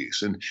another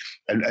use. And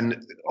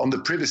on the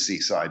privacy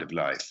side of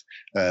life,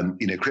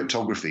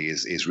 cryptography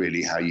is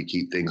really how you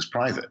keep things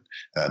private.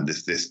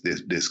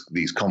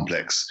 These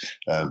complex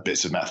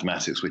bits of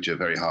mathematics, which are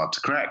very hard to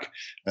crack,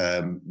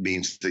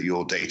 means that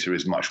your data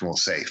is much more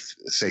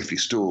safely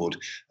stored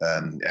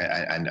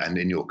and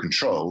in your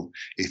control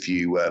if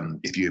you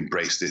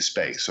embrace this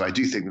space. So I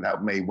do think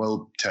that may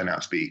well turn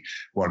out to be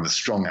one of the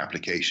strong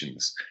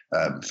applications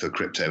for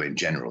crypto in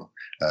general,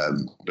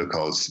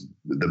 because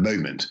at the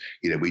moment,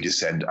 we just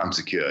send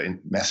unsecure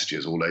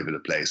messages all over the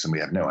place and we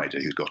have no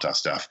idea who's got our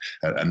stuff,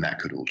 and that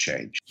could all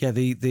change. Yeah,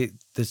 the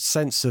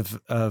sense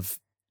of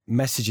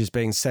messages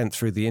being sent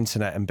through the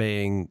internet and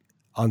being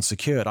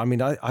unsecured. I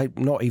mean, I'm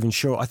not even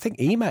sure. I think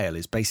email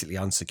is basically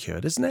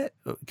unsecured, isn't it?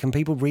 Can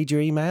people read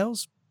your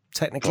emails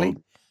technically?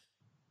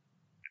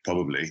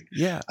 Probably.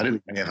 Yeah. I don't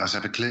think any of us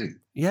have a clue.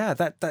 Yeah,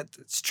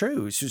 that's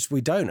true. It's just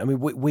we don't. I mean,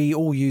 we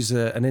all use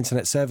an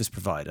internet service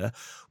provider.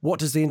 What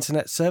does the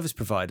internet service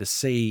provider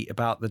see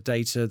about the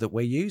data that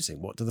we're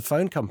using? What do the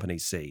phone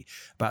companies see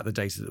about the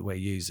data that we're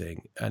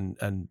using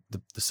and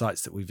the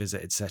sites that we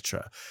visit,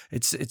 etc.?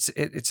 It's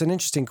an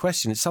interesting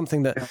question. It's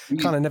something that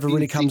kind of never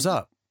really comes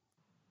up.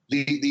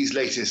 These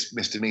latest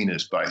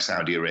misdemeanors by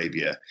Saudi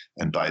Arabia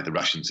and by the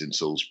Russians in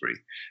Salisbury,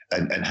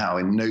 and how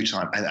in no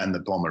time, and the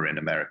bomber in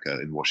America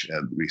in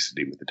Washington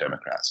recently with the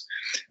Democrats,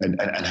 and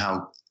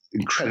how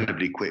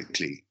incredibly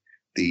quickly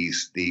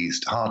these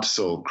hard to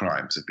solve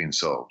crimes have been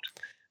solved,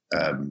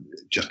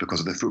 just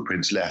because of the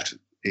footprints left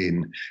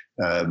in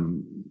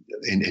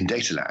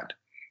Dataland,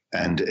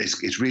 and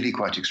it's really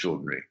quite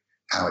extraordinary.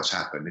 how it's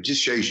happened. It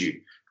just shows you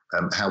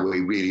how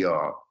we really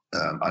are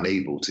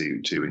unable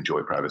to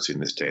enjoy privacy in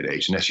this day and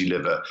age, unless you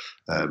live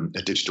a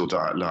digital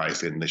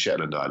life in the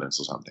Shetland Islands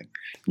or something.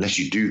 Unless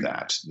you do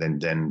that,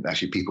 then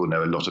actually people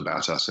know a lot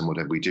about us and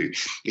whatever we do.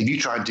 If you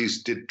try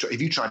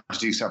to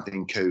do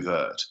something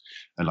covert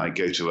and like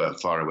go to a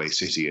faraway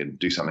city and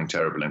do something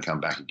terrible and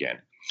come back again,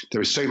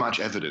 there is so much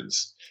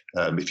evidence.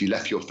 If you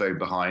left your phone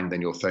behind,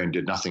 then your phone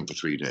did nothing for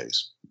 3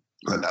 days.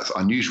 And that's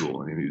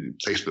unusual. I mean,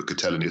 Facebook could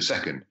tell in a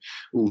second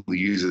all the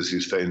users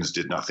whose phones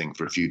did nothing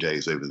for a few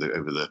days over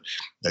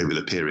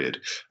the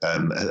period,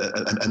 and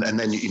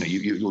then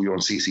you're on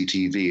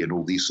CCTV and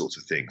all these sorts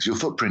of things. Your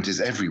footprint is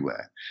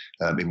everywhere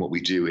in what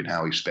we do, in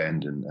how we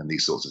spend, and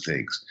these sorts of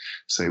things.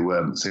 So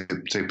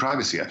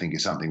privacy, I think,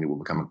 is something that will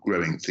become a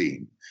growing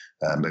theme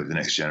over the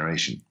next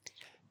generation.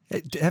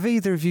 Have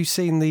either of you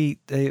seen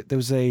there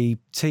was a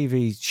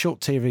short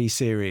TV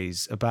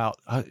series about,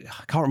 I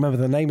can't remember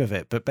the name of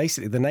it, but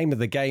basically the name of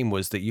the game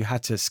was that you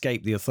had to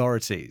escape the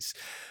authorities.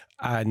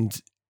 And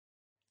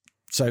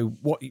so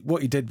what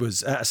you did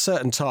was at a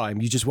certain time,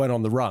 you just went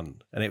on the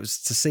run, and it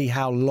was to see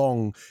how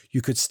long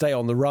you could stay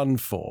on the run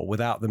for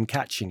without them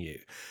catching you.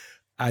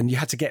 And you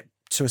had to get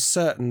to a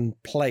certain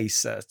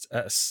place at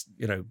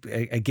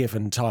a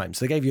given time.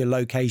 So they gave you a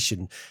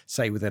location,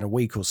 say within a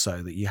week or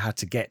so, that you had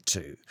to get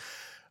to.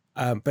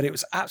 But it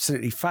was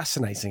absolutely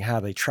fascinating how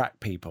they track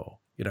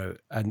people,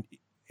 and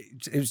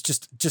it was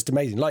just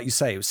amazing. Like you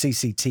say, it was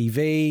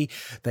CCTV.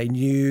 They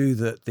knew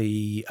that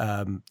the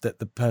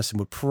person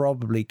would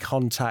probably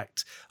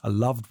contact a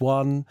loved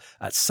one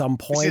at some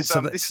point.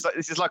 This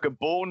is like a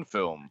Bourne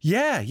film.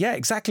 Yeah,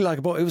 exactly like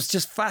a Bourne. It was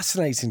just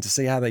fascinating to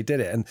see how they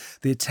did it and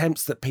the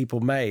attempts that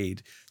people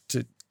made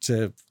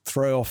to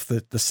throw off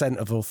the scent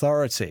of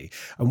authority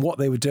and what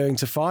they were doing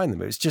to find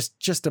them. It was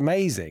just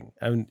amazing.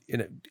 And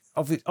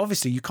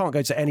obviously you can't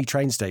go to any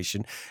train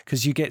station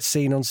because you get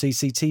seen on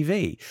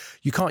CCTV.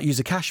 You can't use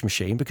a cash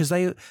machine because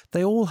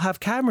they all have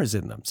cameras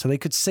in them, so they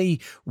could see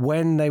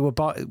when they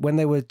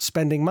were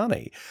spending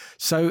money.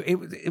 So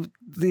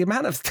the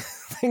amount of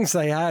things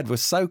they had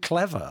was so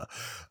clever.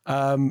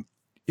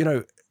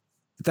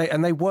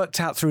 They worked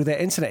out through their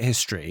internet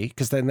history,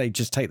 because then they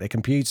just take their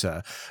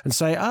computer and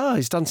say,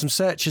 he's done some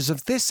searches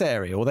of this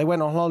area, or they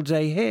went on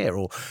holiday here,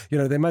 or,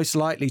 they're most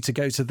likely to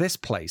go to this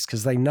place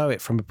because they know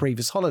it from a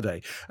previous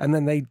holiday. And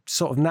then they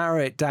sort of narrow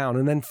it down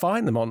and then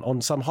find them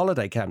on some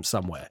holiday camp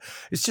somewhere.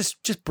 It's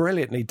just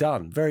brilliantly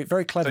done. Very,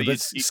 very clever, but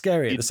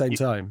scary at the same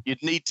time.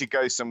 You'd need to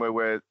go somewhere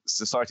where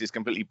society is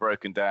completely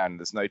broken down.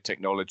 There's no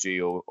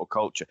technology or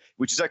culture,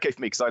 which is okay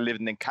for me because I live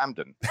in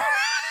Camden.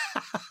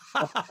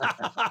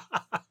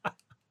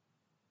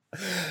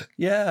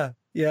 Yeah.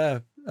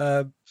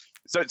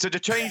 So to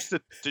change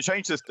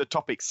the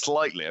topic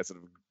slightly, a sort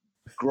of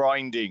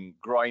grinding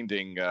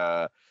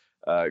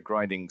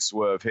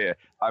swerve here.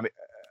 I mean,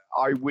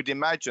 I would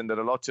imagine that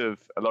a lot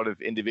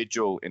of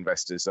individual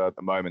investors are at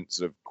the moment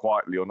sort of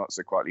quietly or not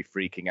so quietly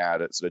freaking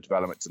out at sort of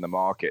developments in the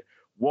market.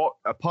 What,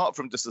 apart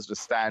from just the sort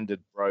of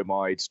standard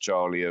bromides,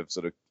 Charlie, of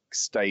sort of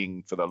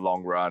staying for the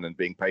long run and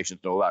being patient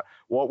and all that,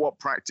 what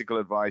practical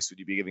advice would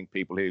you be giving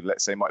people who,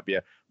 let's say, might be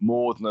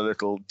more than a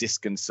little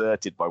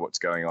disconcerted by what's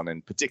going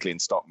on, particularly in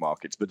stock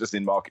markets, but just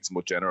in markets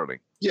more generally?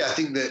 Yeah, I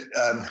think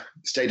that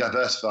stay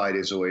diversified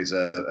is always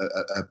a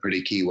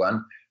pretty key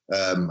one.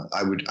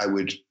 I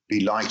would be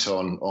light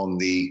on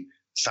the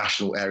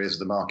fashionable areas of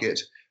the market.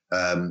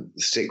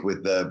 Stick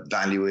with the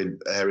value in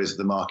areas of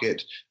the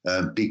market.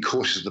 Be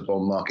cautious of the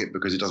bond market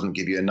because it doesn't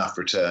give you enough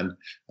return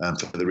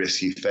for the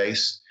risks you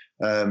face.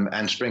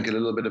 And sprinkle a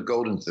little bit of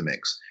gold into the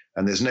mix.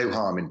 And there's no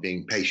harm in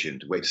being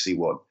patient, wait to see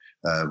what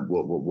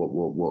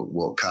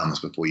comes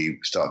before you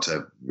start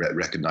to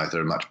recognize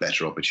there are much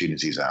better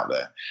opportunities out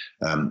there.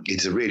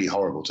 It's a really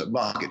horrible time.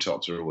 Market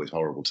tops are always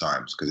horrible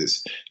times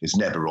because it's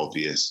never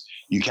obvious.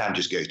 You can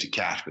just go to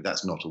cash, but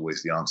that's not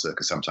always the answer,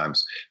 because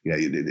sometimes, for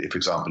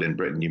example, in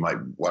Britain, you might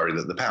worry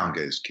that the pound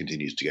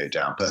continues to go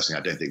down.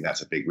 Personally, I don't think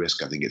that's a big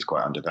risk. I think it's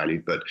quite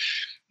undervalued, but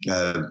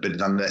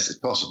nonetheless, it's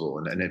possible.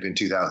 And if in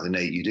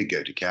 2008 you did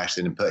go to cash,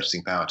 then in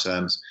purchasing power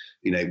terms,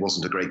 it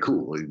wasn't a great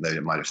call, even though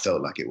it might have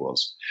felt like it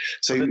was.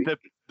 So,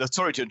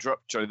 sorry to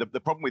interrupt, Charlie. The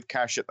problem with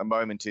cash at the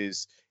moment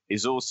is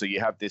also you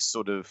have this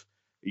sort of,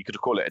 you could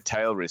call it a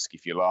tail risk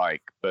if you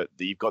like, but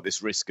you've got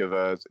this risk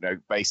of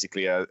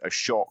basically a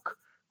shock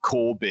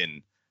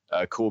Corbynista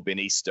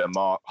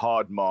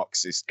hard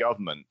Marxist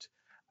government.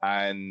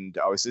 And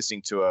I was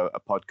listening to a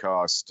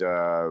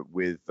podcast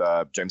with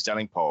James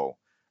Delingpole,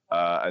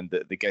 and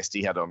the guest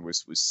he had on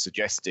was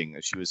suggesting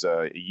that she was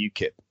a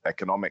UKIP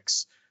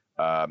economics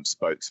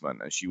spokesman,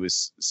 and she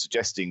was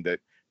suggesting that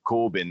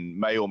Corbyn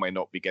may or may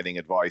not be getting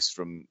advice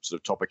from sort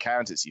of top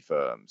accountancy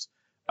firms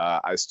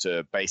as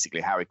to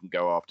basically how he can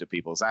go after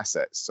people's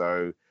assets.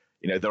 So,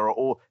 there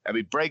are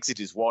Brexit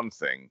is one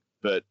thing,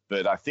 but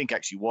I think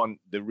actually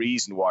the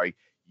reason why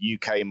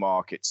UK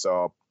markets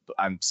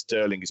and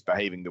sterling is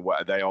behaving the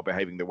way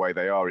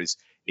they are is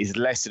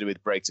less to do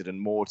with Brexit and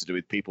more to do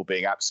with people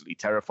being absolutely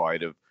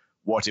terrified of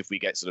what if we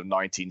get sort of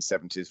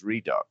 1970s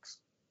redux.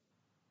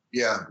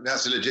 Yeah,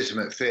 that's a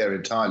legitimate fear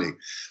entirely.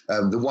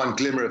 The one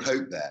glimmer of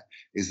hope there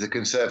is the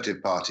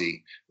Conservative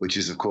Party, which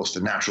is, of course,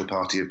 the natural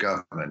party of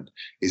government,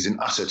 is in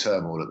utter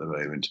turmoil at the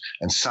moment.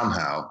 And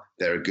somehow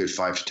they're a good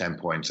 5 to 10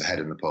 points ahead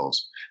in the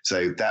polls.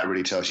 So that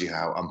really tells you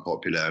how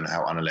unpopular and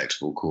how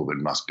unelectable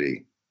Corbyn must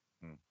be.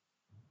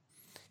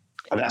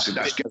 And that's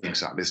going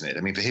some, isn't it?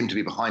 I mean, for him to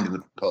be behind in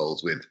the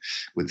polls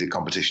with the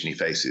competition he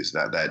faces,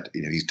 that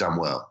he's done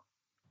well.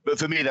 But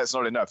for me, that's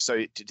not enough.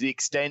 So to the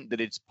extent that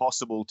it's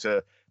possible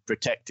to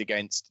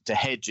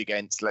hedge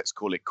against, let's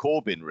call it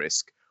Corbyn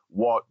risk,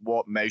 what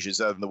measures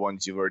other than the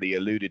ones you've already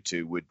alluded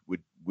to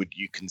would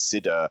you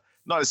consider,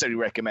 not necessarily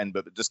recommend,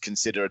 but just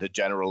consider at a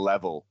general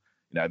level?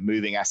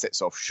 Moving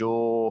assets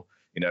offshore,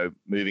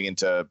 moving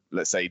into,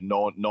 let's say,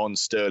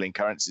 non-sterling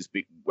currencies,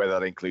 whether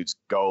that includes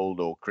gold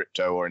or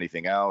crypto or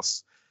anything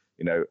else.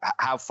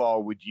 How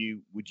far would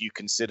you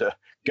consider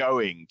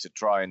going to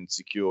try and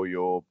secure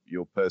your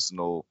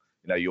personal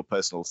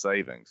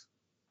savings?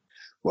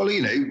 Well,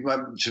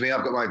 to me,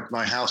 I've got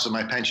my house and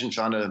my pension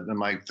fund and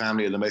my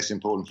family are the most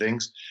important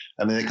things.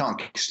 I mean, they can't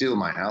steal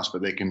my house,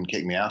 but they can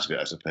kick me out of it,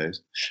 I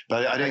suppose.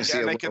 But I don't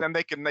see. They can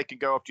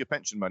go after your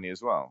pension money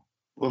as well.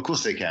 Well, of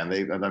course they can.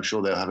 And I'm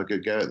sure they'll have a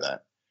good go at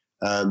that.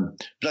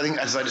 But I think,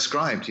 as I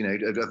described,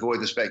 avoid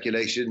the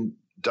speculation,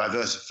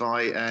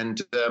 diversify, and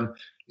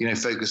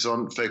focus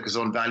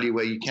on value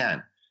where you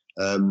can.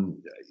 I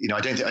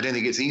don't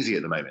think it's easy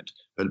at the moment,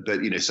 but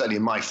certainly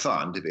in my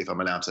fund, if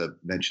I'm allowed to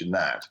mention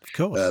that, of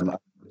course.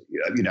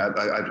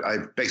 I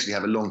basically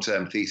have a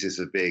long-term thesis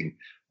of being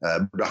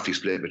roughly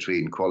split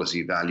between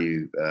quality,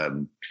 value,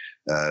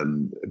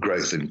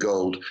 growth, and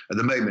gold. At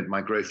the moment,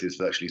 my growth is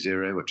virtually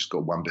zero. I've just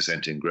got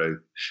 1% in growth,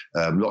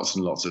 lots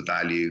and lots of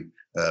value,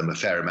 a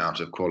fair amount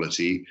of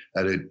quality,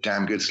 and a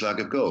damn good slug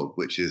of gold,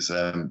 which has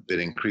been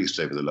increased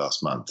over the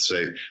last month.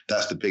 So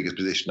that's the biggest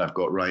position I've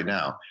got right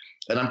now.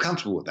 And I'm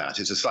comfortable with that.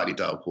 It's a slightly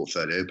dull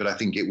portfolio, but I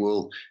think it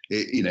will,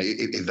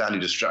 if value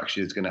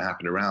destruction is going to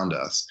happen around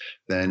us,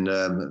 then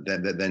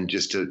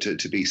just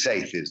to be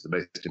safe is the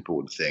most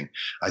important thing.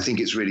 I think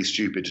it's really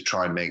stupid to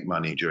try and make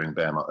money during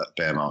bear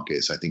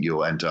markets. I think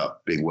you'll end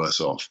up being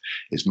worse off.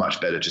 It's much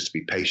better just to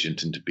be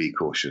patient and to be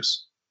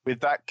cautious.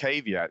 With that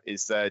caveat,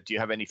 do you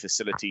have any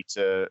facility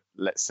to,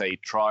 let's say,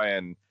 try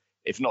and,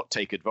 if not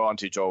take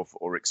advantage of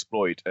or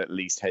exploit, at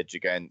least hedge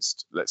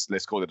against, let's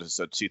call it a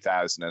sort of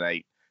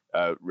 2008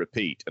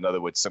 repeat? In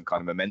other words, some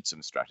kind of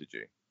momentum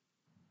strategy.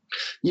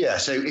 Yeah.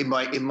 So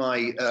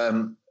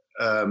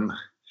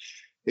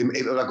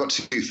I've got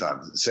two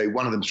funds. So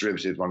one of them's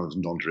derivative, one of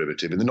them's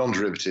non-derivative. In the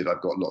non-derivative,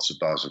 I've got lots of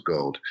bars of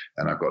gold,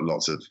 and I've got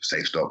lots of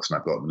safe stocks, and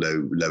I've got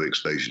low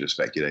exposure to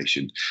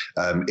speculation.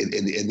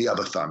 In the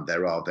other fund,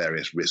 there are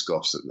various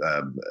risk-off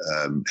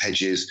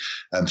hedges.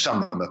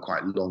 Some of them are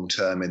quite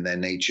long-term in their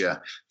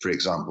nature. For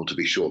example, to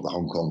be short the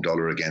Hong Kong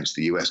dollar against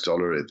the US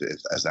dollar,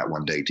 as that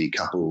one day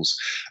decouples.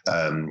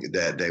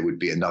 There would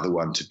be another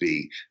one to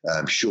be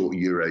short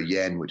euro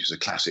yen, which is a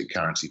classic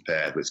currency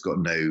pair, but it's got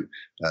no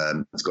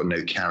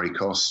carry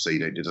cost. So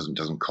it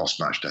doesn't cost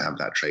much to have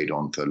that trade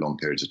on for long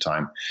periods of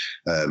time,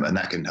 and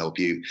that can help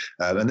you.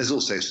 And there's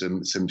also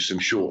some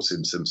shorts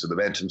in some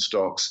momentum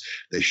stocks.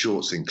 There's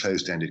shorts in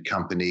closed-ended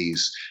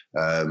companies,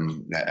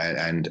 and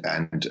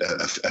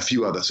a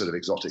few other sort of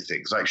exotic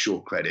things like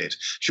short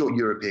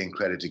European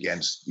credit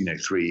against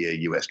 3-year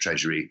US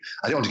Treasury.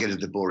 I don't want to get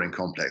into the boring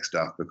complex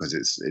stuff because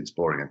it's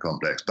boring and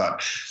complex,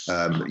 but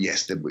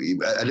yes, a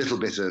little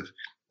bit of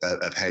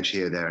hedge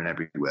here, there, and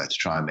everywhere to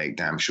try and make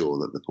damn sure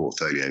that the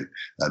portfolio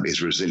is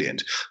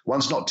resilient.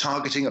 One's not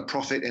targeting a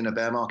profit in a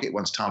bear market,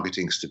 one's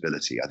targeting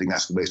stability. I think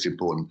that's the most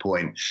important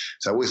point.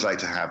 So I always like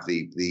to have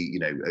the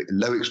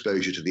low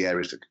exposure to the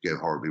areas that could go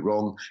horribly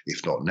wrong,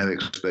 if not no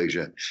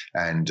exposure,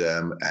 and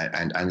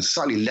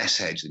slightly less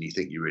hedge than you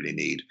think you really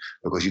need,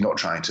 because you're not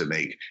trying to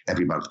make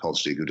every month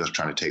positive. You're just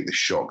trying to take the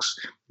shocks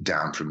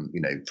down from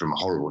a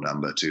horrible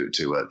number to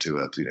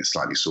a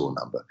slightly sore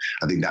number.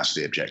 I think that's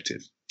the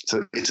objective.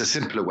 So it's a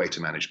simpler way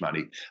to manage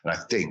money, and I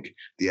think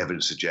the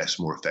evidence suggests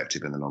more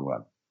effective in the long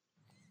run.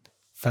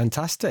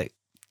 Fantastic.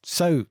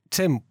 So,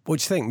 Tim, what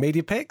do you think?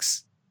 Media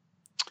picks?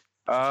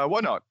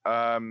 Why not?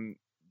 I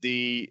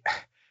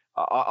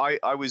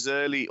was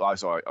early. I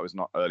was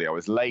not early. I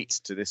was late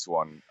to this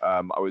one.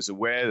 I was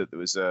aware that there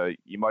was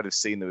you might have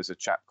seen there was a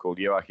chap called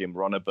Joachim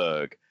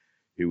Ronneberg,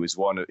 who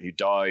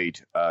died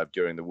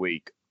during the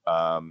week,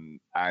 and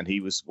he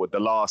was the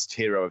last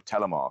hero of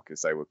Telemark, as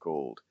they were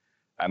called.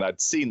 And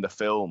I'd seen the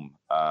film,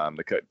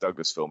 the Kirk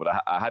Douglas film,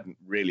 but I hadn't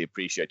really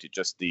appreciated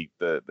just the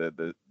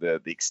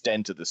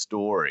extent of the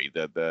story,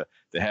 the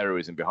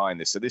heroism behind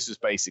this. So this was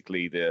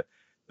basically the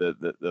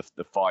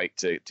fight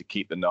to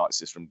keep the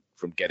Nazis from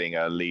getting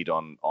a lead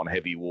on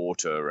heavy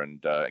water and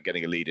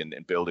getting a lead in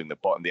building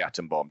the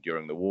atom bomb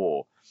during the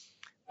war.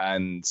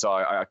 And so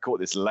I caught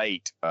this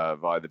late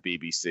via the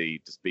BBC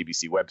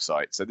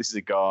website. So this is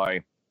a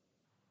guy.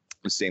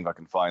 Let's see if I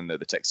can find the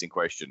text in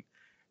question.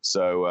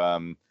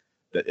 So.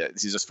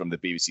 This is just from the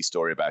BBC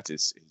story about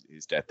his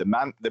death. The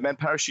men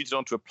parachuted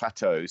onto a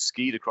plateau,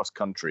 skied across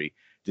country,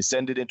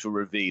 descended into a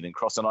ravine and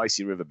crossed an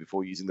icy river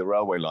before using the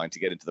railway line to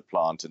get into the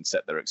plant and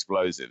set their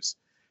explosives.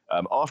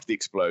 After the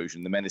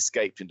explosion, the men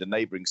escaped into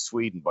neighboring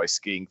Sweden by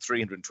skiing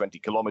 320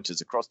 kilometers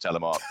across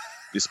Telemark,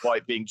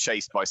 despite being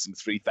chased by some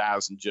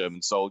 3,000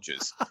 German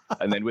soldiers.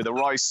 And then with a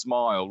wry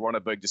smile,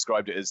 Ronneberg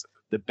described it as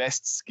the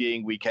best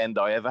skiing weekend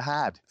I ever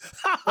had.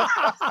 And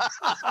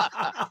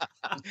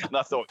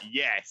I thought,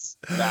 yes,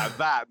 now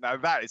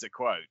that is a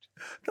quote.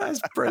 That's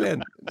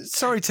brilliant.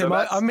 Sorry, Tim,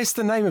 I missed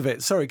the name of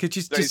it. Sorry, could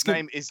you just...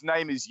 His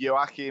name is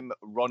Joachim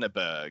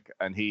Ronneberg,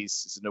 and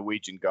he's a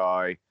Norwegian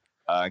guy.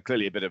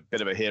 Clearly a bit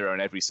of a hero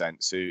in every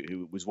sense,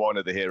 who was one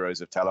of the heroes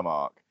of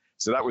Telemark.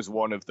 So that was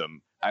one of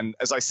them. And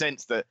as I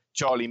sensed that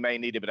Charlie may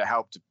need a bit of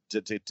help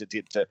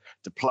to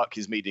pluck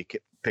his media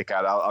pick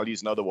out, I'll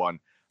use another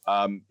one.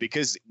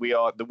 Because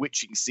the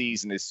witching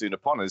season is soon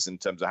upon us in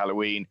terms of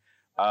Halloween.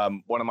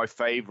 One of my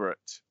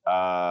favorite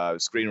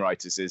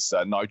screenwriters is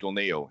Nigel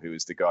Neal, who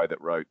is the guy that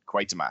wrote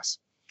Quatermass.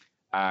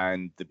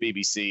 And the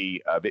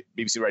BBC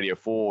Radio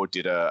 4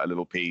 did a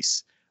little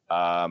piece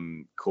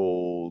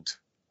called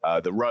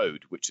The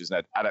Road, which is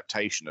an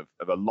adaptation of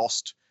a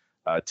lost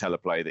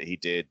teleplay that he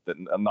did that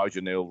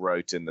Nigel Neal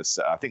wrote in the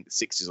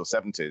 60s or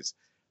 70s.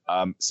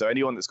 So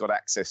anyone that's got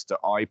access to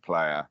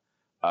iPlayer,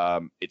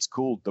 it's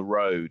called The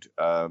Road,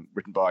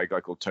 written by a guy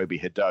called Toby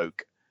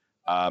Hidoke.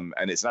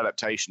 And it's an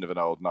adaptation of an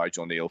old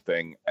Nigel Neal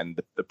thing. And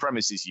the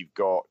premise is you've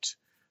got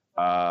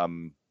a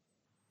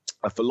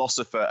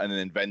philosopher and an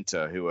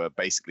inventor who are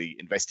basically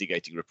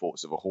investigating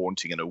reports of a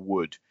haunting in a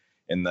wood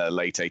in the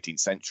late 18th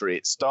century.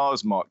 It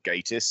stars Mark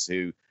Gatiss,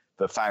 who,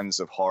 for fans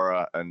of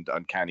horror and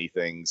uncanny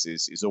things,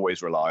 is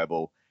always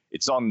reliable.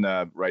 It's on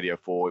Radio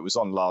 4. It was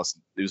on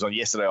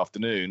yesterday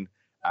afternoon,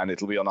 and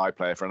it'll be on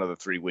iPlayer for another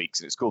 3 weeks.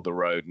 And it's called The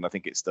Road, and I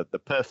think it's the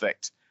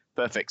perfect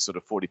sort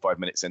of 45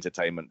 minutes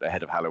entertainment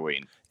ahead of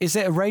Halloween. Is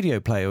it a radio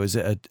play or is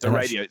it It's a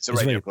radio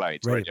play.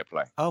 It's a radio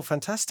play. Oh,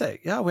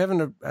 fantastic! Yeah, we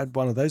haven't had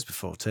one of those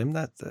before, Tim.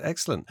 That's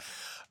excellent.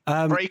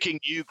 Breaking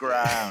new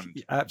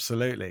ground.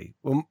 Absolutely.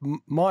 Well,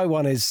 my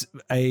one is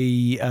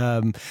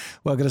I'm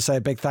going to say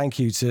a big thank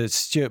you to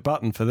Stuart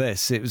Button for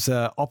this. It was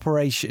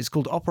It's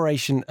called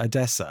Operation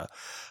Odessa.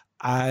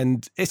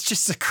 And it's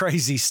just a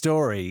crazy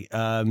story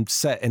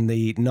set in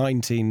the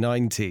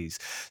 1990s.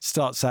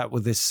 Starts out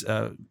with this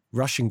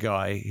Russian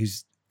guy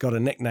who's got a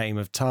nickname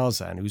of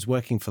Tarzan, who was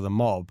working for the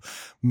mob,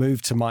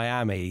 moved to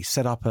Miami,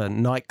 set up a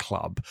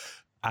nightclub,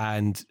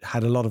 and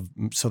had a lot of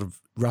sort of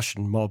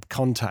Russian mob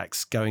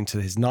contacts going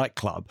to his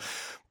nightclub.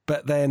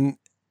 But then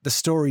the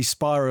story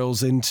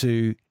spirals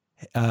into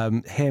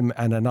him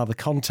and another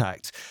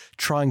contact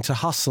trying to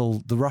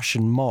hustle the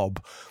Russian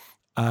mob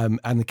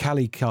and the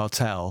Cali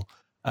cartel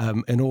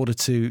in order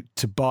to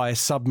buy a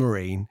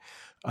submarine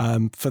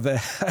for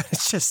the.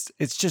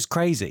 it's just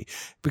crazy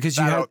because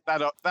you had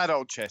that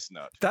old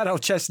chestnut. That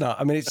old chestnut.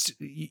 I mean,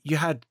 you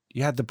had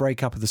the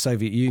breakup of the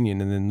Soviet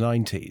Union in the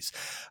 90s,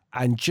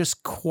 and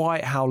just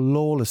quite how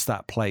lawless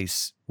that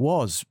place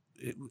was.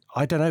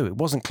 I don't know. It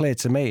wasn't clear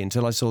to me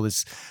until I saw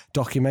this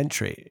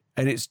documentary,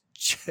 and it's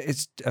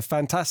a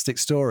fantastic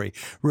story,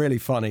 really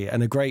funny,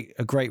 and a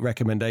great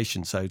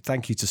recommendation. So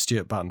thank you to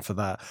Stuart Button for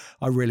that.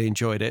 I really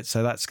enjoyed it.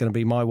 So that's going to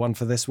be my one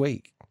for this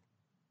week.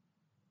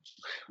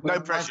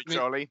 No pressure,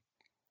 Charlie.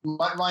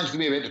 Mine's going to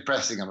be a bit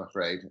depressing, I'm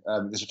afraid.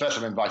 This is the first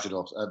time I'm invited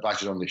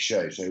on this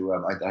show,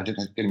 so I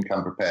didn't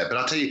come prepared. But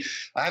I'll tell you,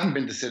 I haven't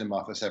been to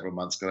cinema for several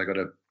months because I got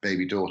a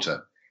baby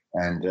daughter.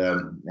 And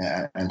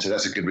so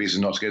that's a good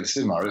reason not to go to the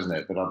cinema, isn't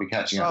it? But I'll be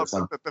catching up with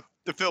some.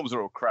 The films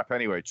are all crap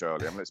anyway,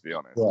 Charlie. Let's be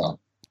honest. Yeah.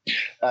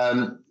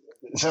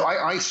 So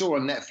I saw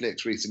on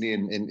Netflix recently,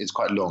 and it's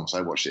quite long, so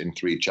I watched it in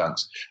 3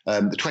 chunks.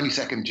 The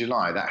 22nd of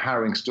July, that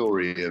harrowing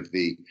story of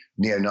the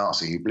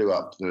neo-Nazi who blew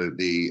up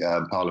the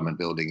Parliament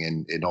building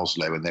in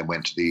Oslo, and then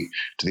went to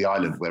the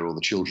island where all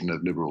the children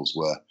of liberals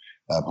were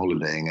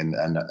holidaying, and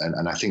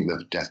I think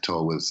the death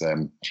toll was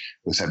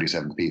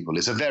 77 people.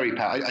 It's a very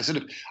I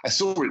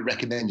saw it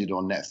recommended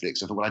on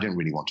Netflix. I thought, well, I don't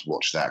really want to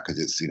watch that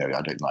because it's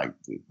I don't like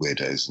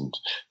weirdos and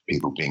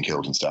people being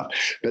killed and stuff.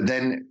 But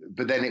then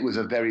it was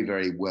a very,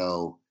 very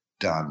well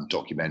done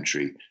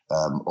documentary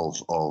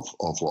of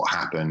what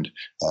happened,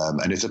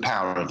 and it's the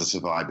power of the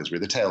survivors.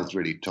 The tale's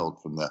really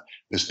told from the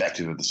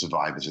perspective of the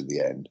survivors in the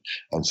end,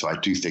 and so I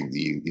do think that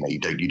you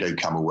don't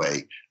come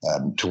away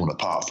torn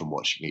apart from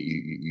watching it.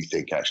 You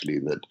think actually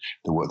that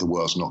the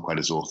world's not quite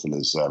as awful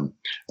as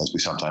we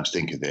sometimes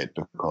think of it,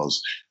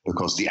 because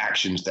the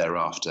actions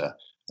thereafter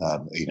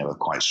are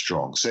quite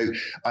strong. So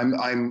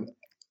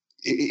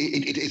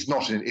it's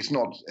not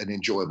an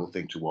enjoyable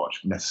thing to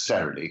watch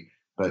necessarily.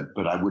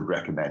 But I would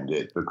recommend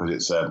it because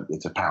it's a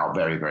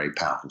very, very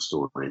powerful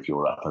story if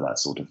you're up for that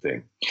sort of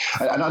thing.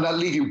 And I'll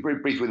leave you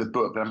briefly with a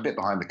book, but I'm a bit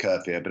behind the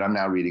curve here. But I'm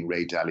now reading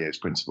Ray Dalio's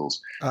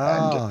Principles.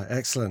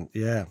 Excellent,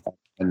 yeah.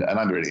 And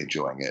I'm really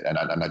enjoying it. And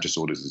I just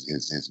ordered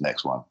his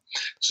next one.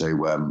 So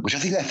which I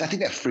think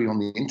they're free on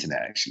the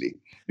internet actually.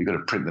 You've got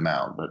to print them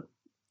out, but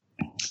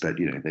there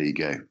you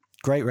go.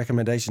 Great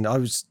recommendation. I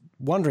was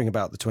wondering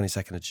about the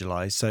 22nd of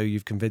July, so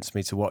you've convinced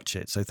me to watch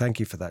it. So thank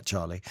you for that,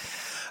 Charlie.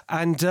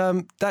 And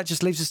that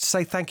just leaves us to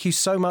say thank you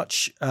so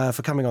much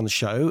for coming on the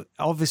show.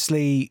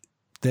 Obviously,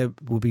 there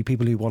will be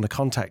people who want to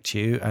contact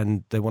you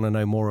and they want to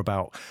know more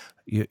about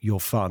your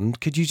fund.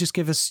 Could you just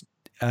give us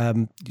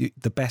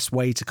the best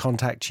way to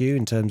contact you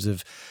in terms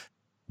of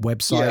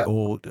website,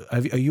 or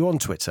are you on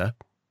Twitter?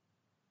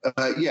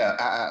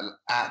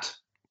 At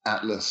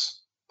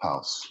Atlas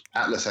Pulse.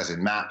 Atlas as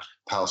in map,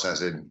 Pulse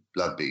as in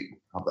blood beat,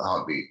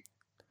 heartbeat.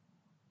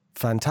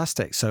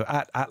 Fantastic. So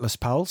at Atlas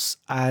Pulse.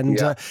 And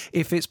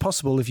if it's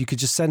possible, if you could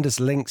just send us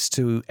links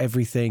to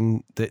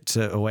everything that,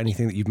 or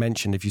anything that you've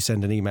mentioned, if you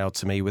send an email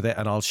to me with it,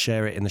 and I'll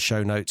share it in the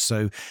show notes.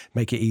 So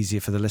make it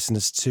easier for the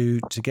listeners to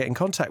get in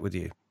contact with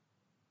you.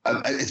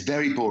 It's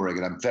very boring,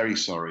 and I'm very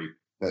sorry,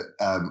 but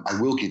I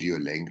will give you a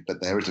link,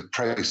 but there is a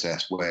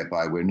process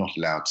whereby we're not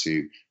allowed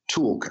to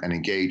talk and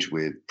engage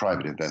with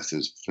private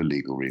investors for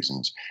legal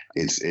reasons.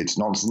 It's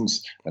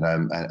nonsense, but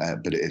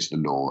it is the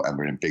law, and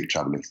we're in big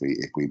trouble if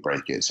we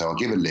break it. So I'll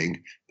give a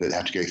link, but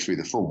have to go through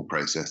the formal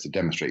process to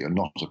demonstrate you're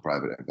not a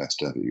private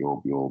investor, that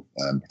you're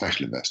a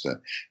professional investor,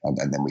 and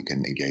then we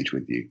can engage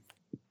with you.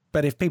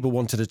 But if people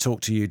wanted to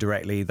talk to you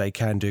directly, they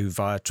can do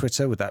via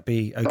Twitter. Would that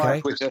be okay?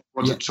 Via Twitter.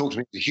 Want to talk to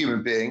me as a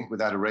human being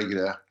without a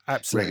regular,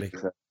 absolutely,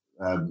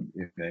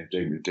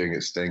 doing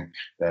its thing,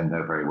 then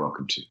they're very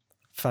welcome to.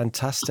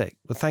 Fantastic.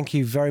 Well, thank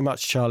you very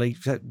much, Charlie.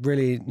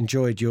 Really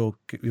enjoyed your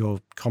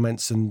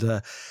comments, and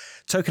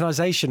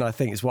tokenization, I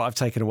think, is what I've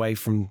taken away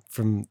from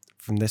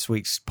this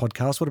week's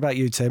podcast. What about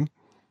you, Tim?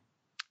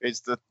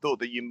 It's the thought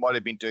that you might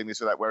have been doing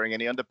this without wearing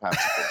any underpants.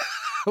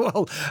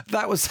 Well,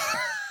 that was.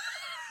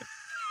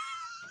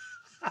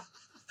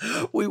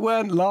 We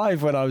weren't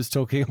live when I was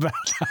talking about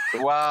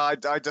that. Well,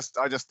 I just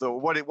thought,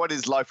 what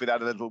is life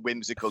without a little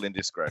whimsical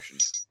indiscretion?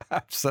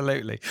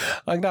 Absolutely.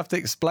 I'm going to have to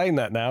explain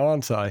that now,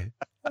 aren't I?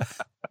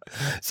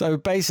 So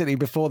basically,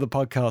 before the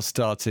podcast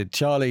started,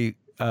 Charlie,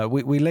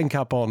 we link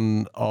up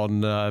on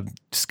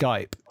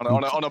Skype.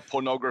 On a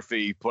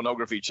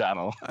pornography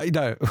channel.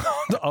 No,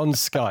 on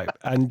Skype.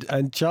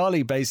 And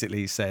Charlie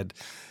basically said,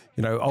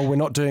 we're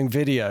not doing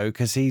video,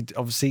 because he'd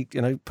obviously,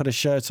 put a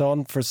shirt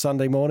on for a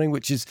Sunday morning,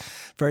 which is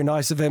very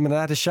nice of him, and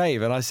had a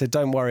shave. And I said,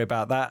 don't worry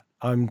about that.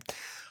 I'm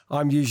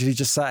usually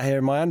just sat here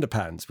in my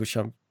underpants, which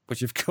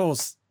of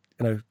course,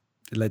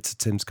 led to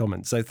Tim's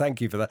comment. So thank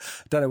you for that.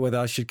 I don't know whether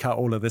I should cut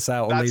all of this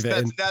out or leave it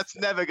in. That's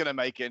never going to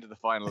make it into the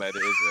final edit,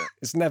 is it?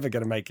 It's never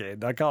going to make it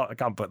in. I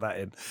can't put that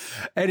in.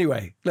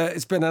 Anyway,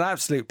 it's been an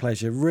absolute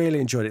pleasure. Really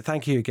enjoyed it.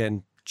 Thank you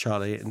again,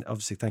 Charlie, and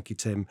obviously thank you,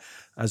 Tim,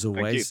 as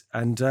always.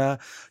 And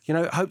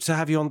hope to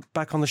have you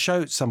back on the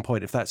show at some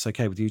point, if that's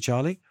okay with you,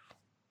 Charlie.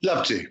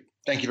 Love to.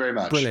 Thank you very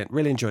much. Brilliant.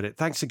 Really enjoyed it.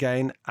 Thanks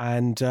again,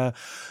 and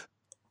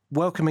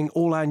welcoming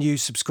all our new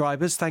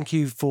subscribers. Thank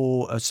you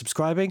for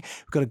subscribing.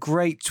 We've got a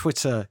great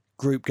Twitter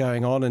group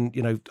going on,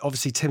 and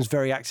obviously Tim's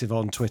very active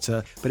on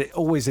Twitter, but it's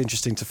always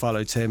interesting to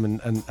follow Tim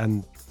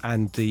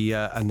and the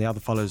other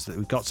followers that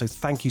we've got. So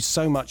thank you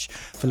so much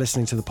for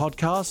listening to the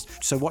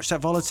podcast. So watch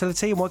that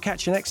volatility, and we'll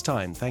catch you next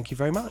time. Thank you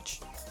very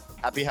much.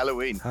 Happy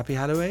Halloween. Happy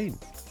Halloween.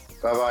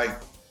 Bye-bye.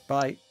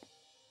 Bye.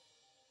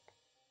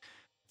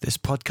 This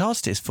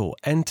podcast is for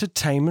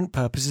entertainment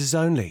purposes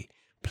only.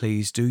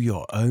 Please do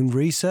your own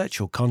research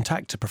or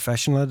contact a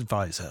professional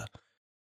advisor.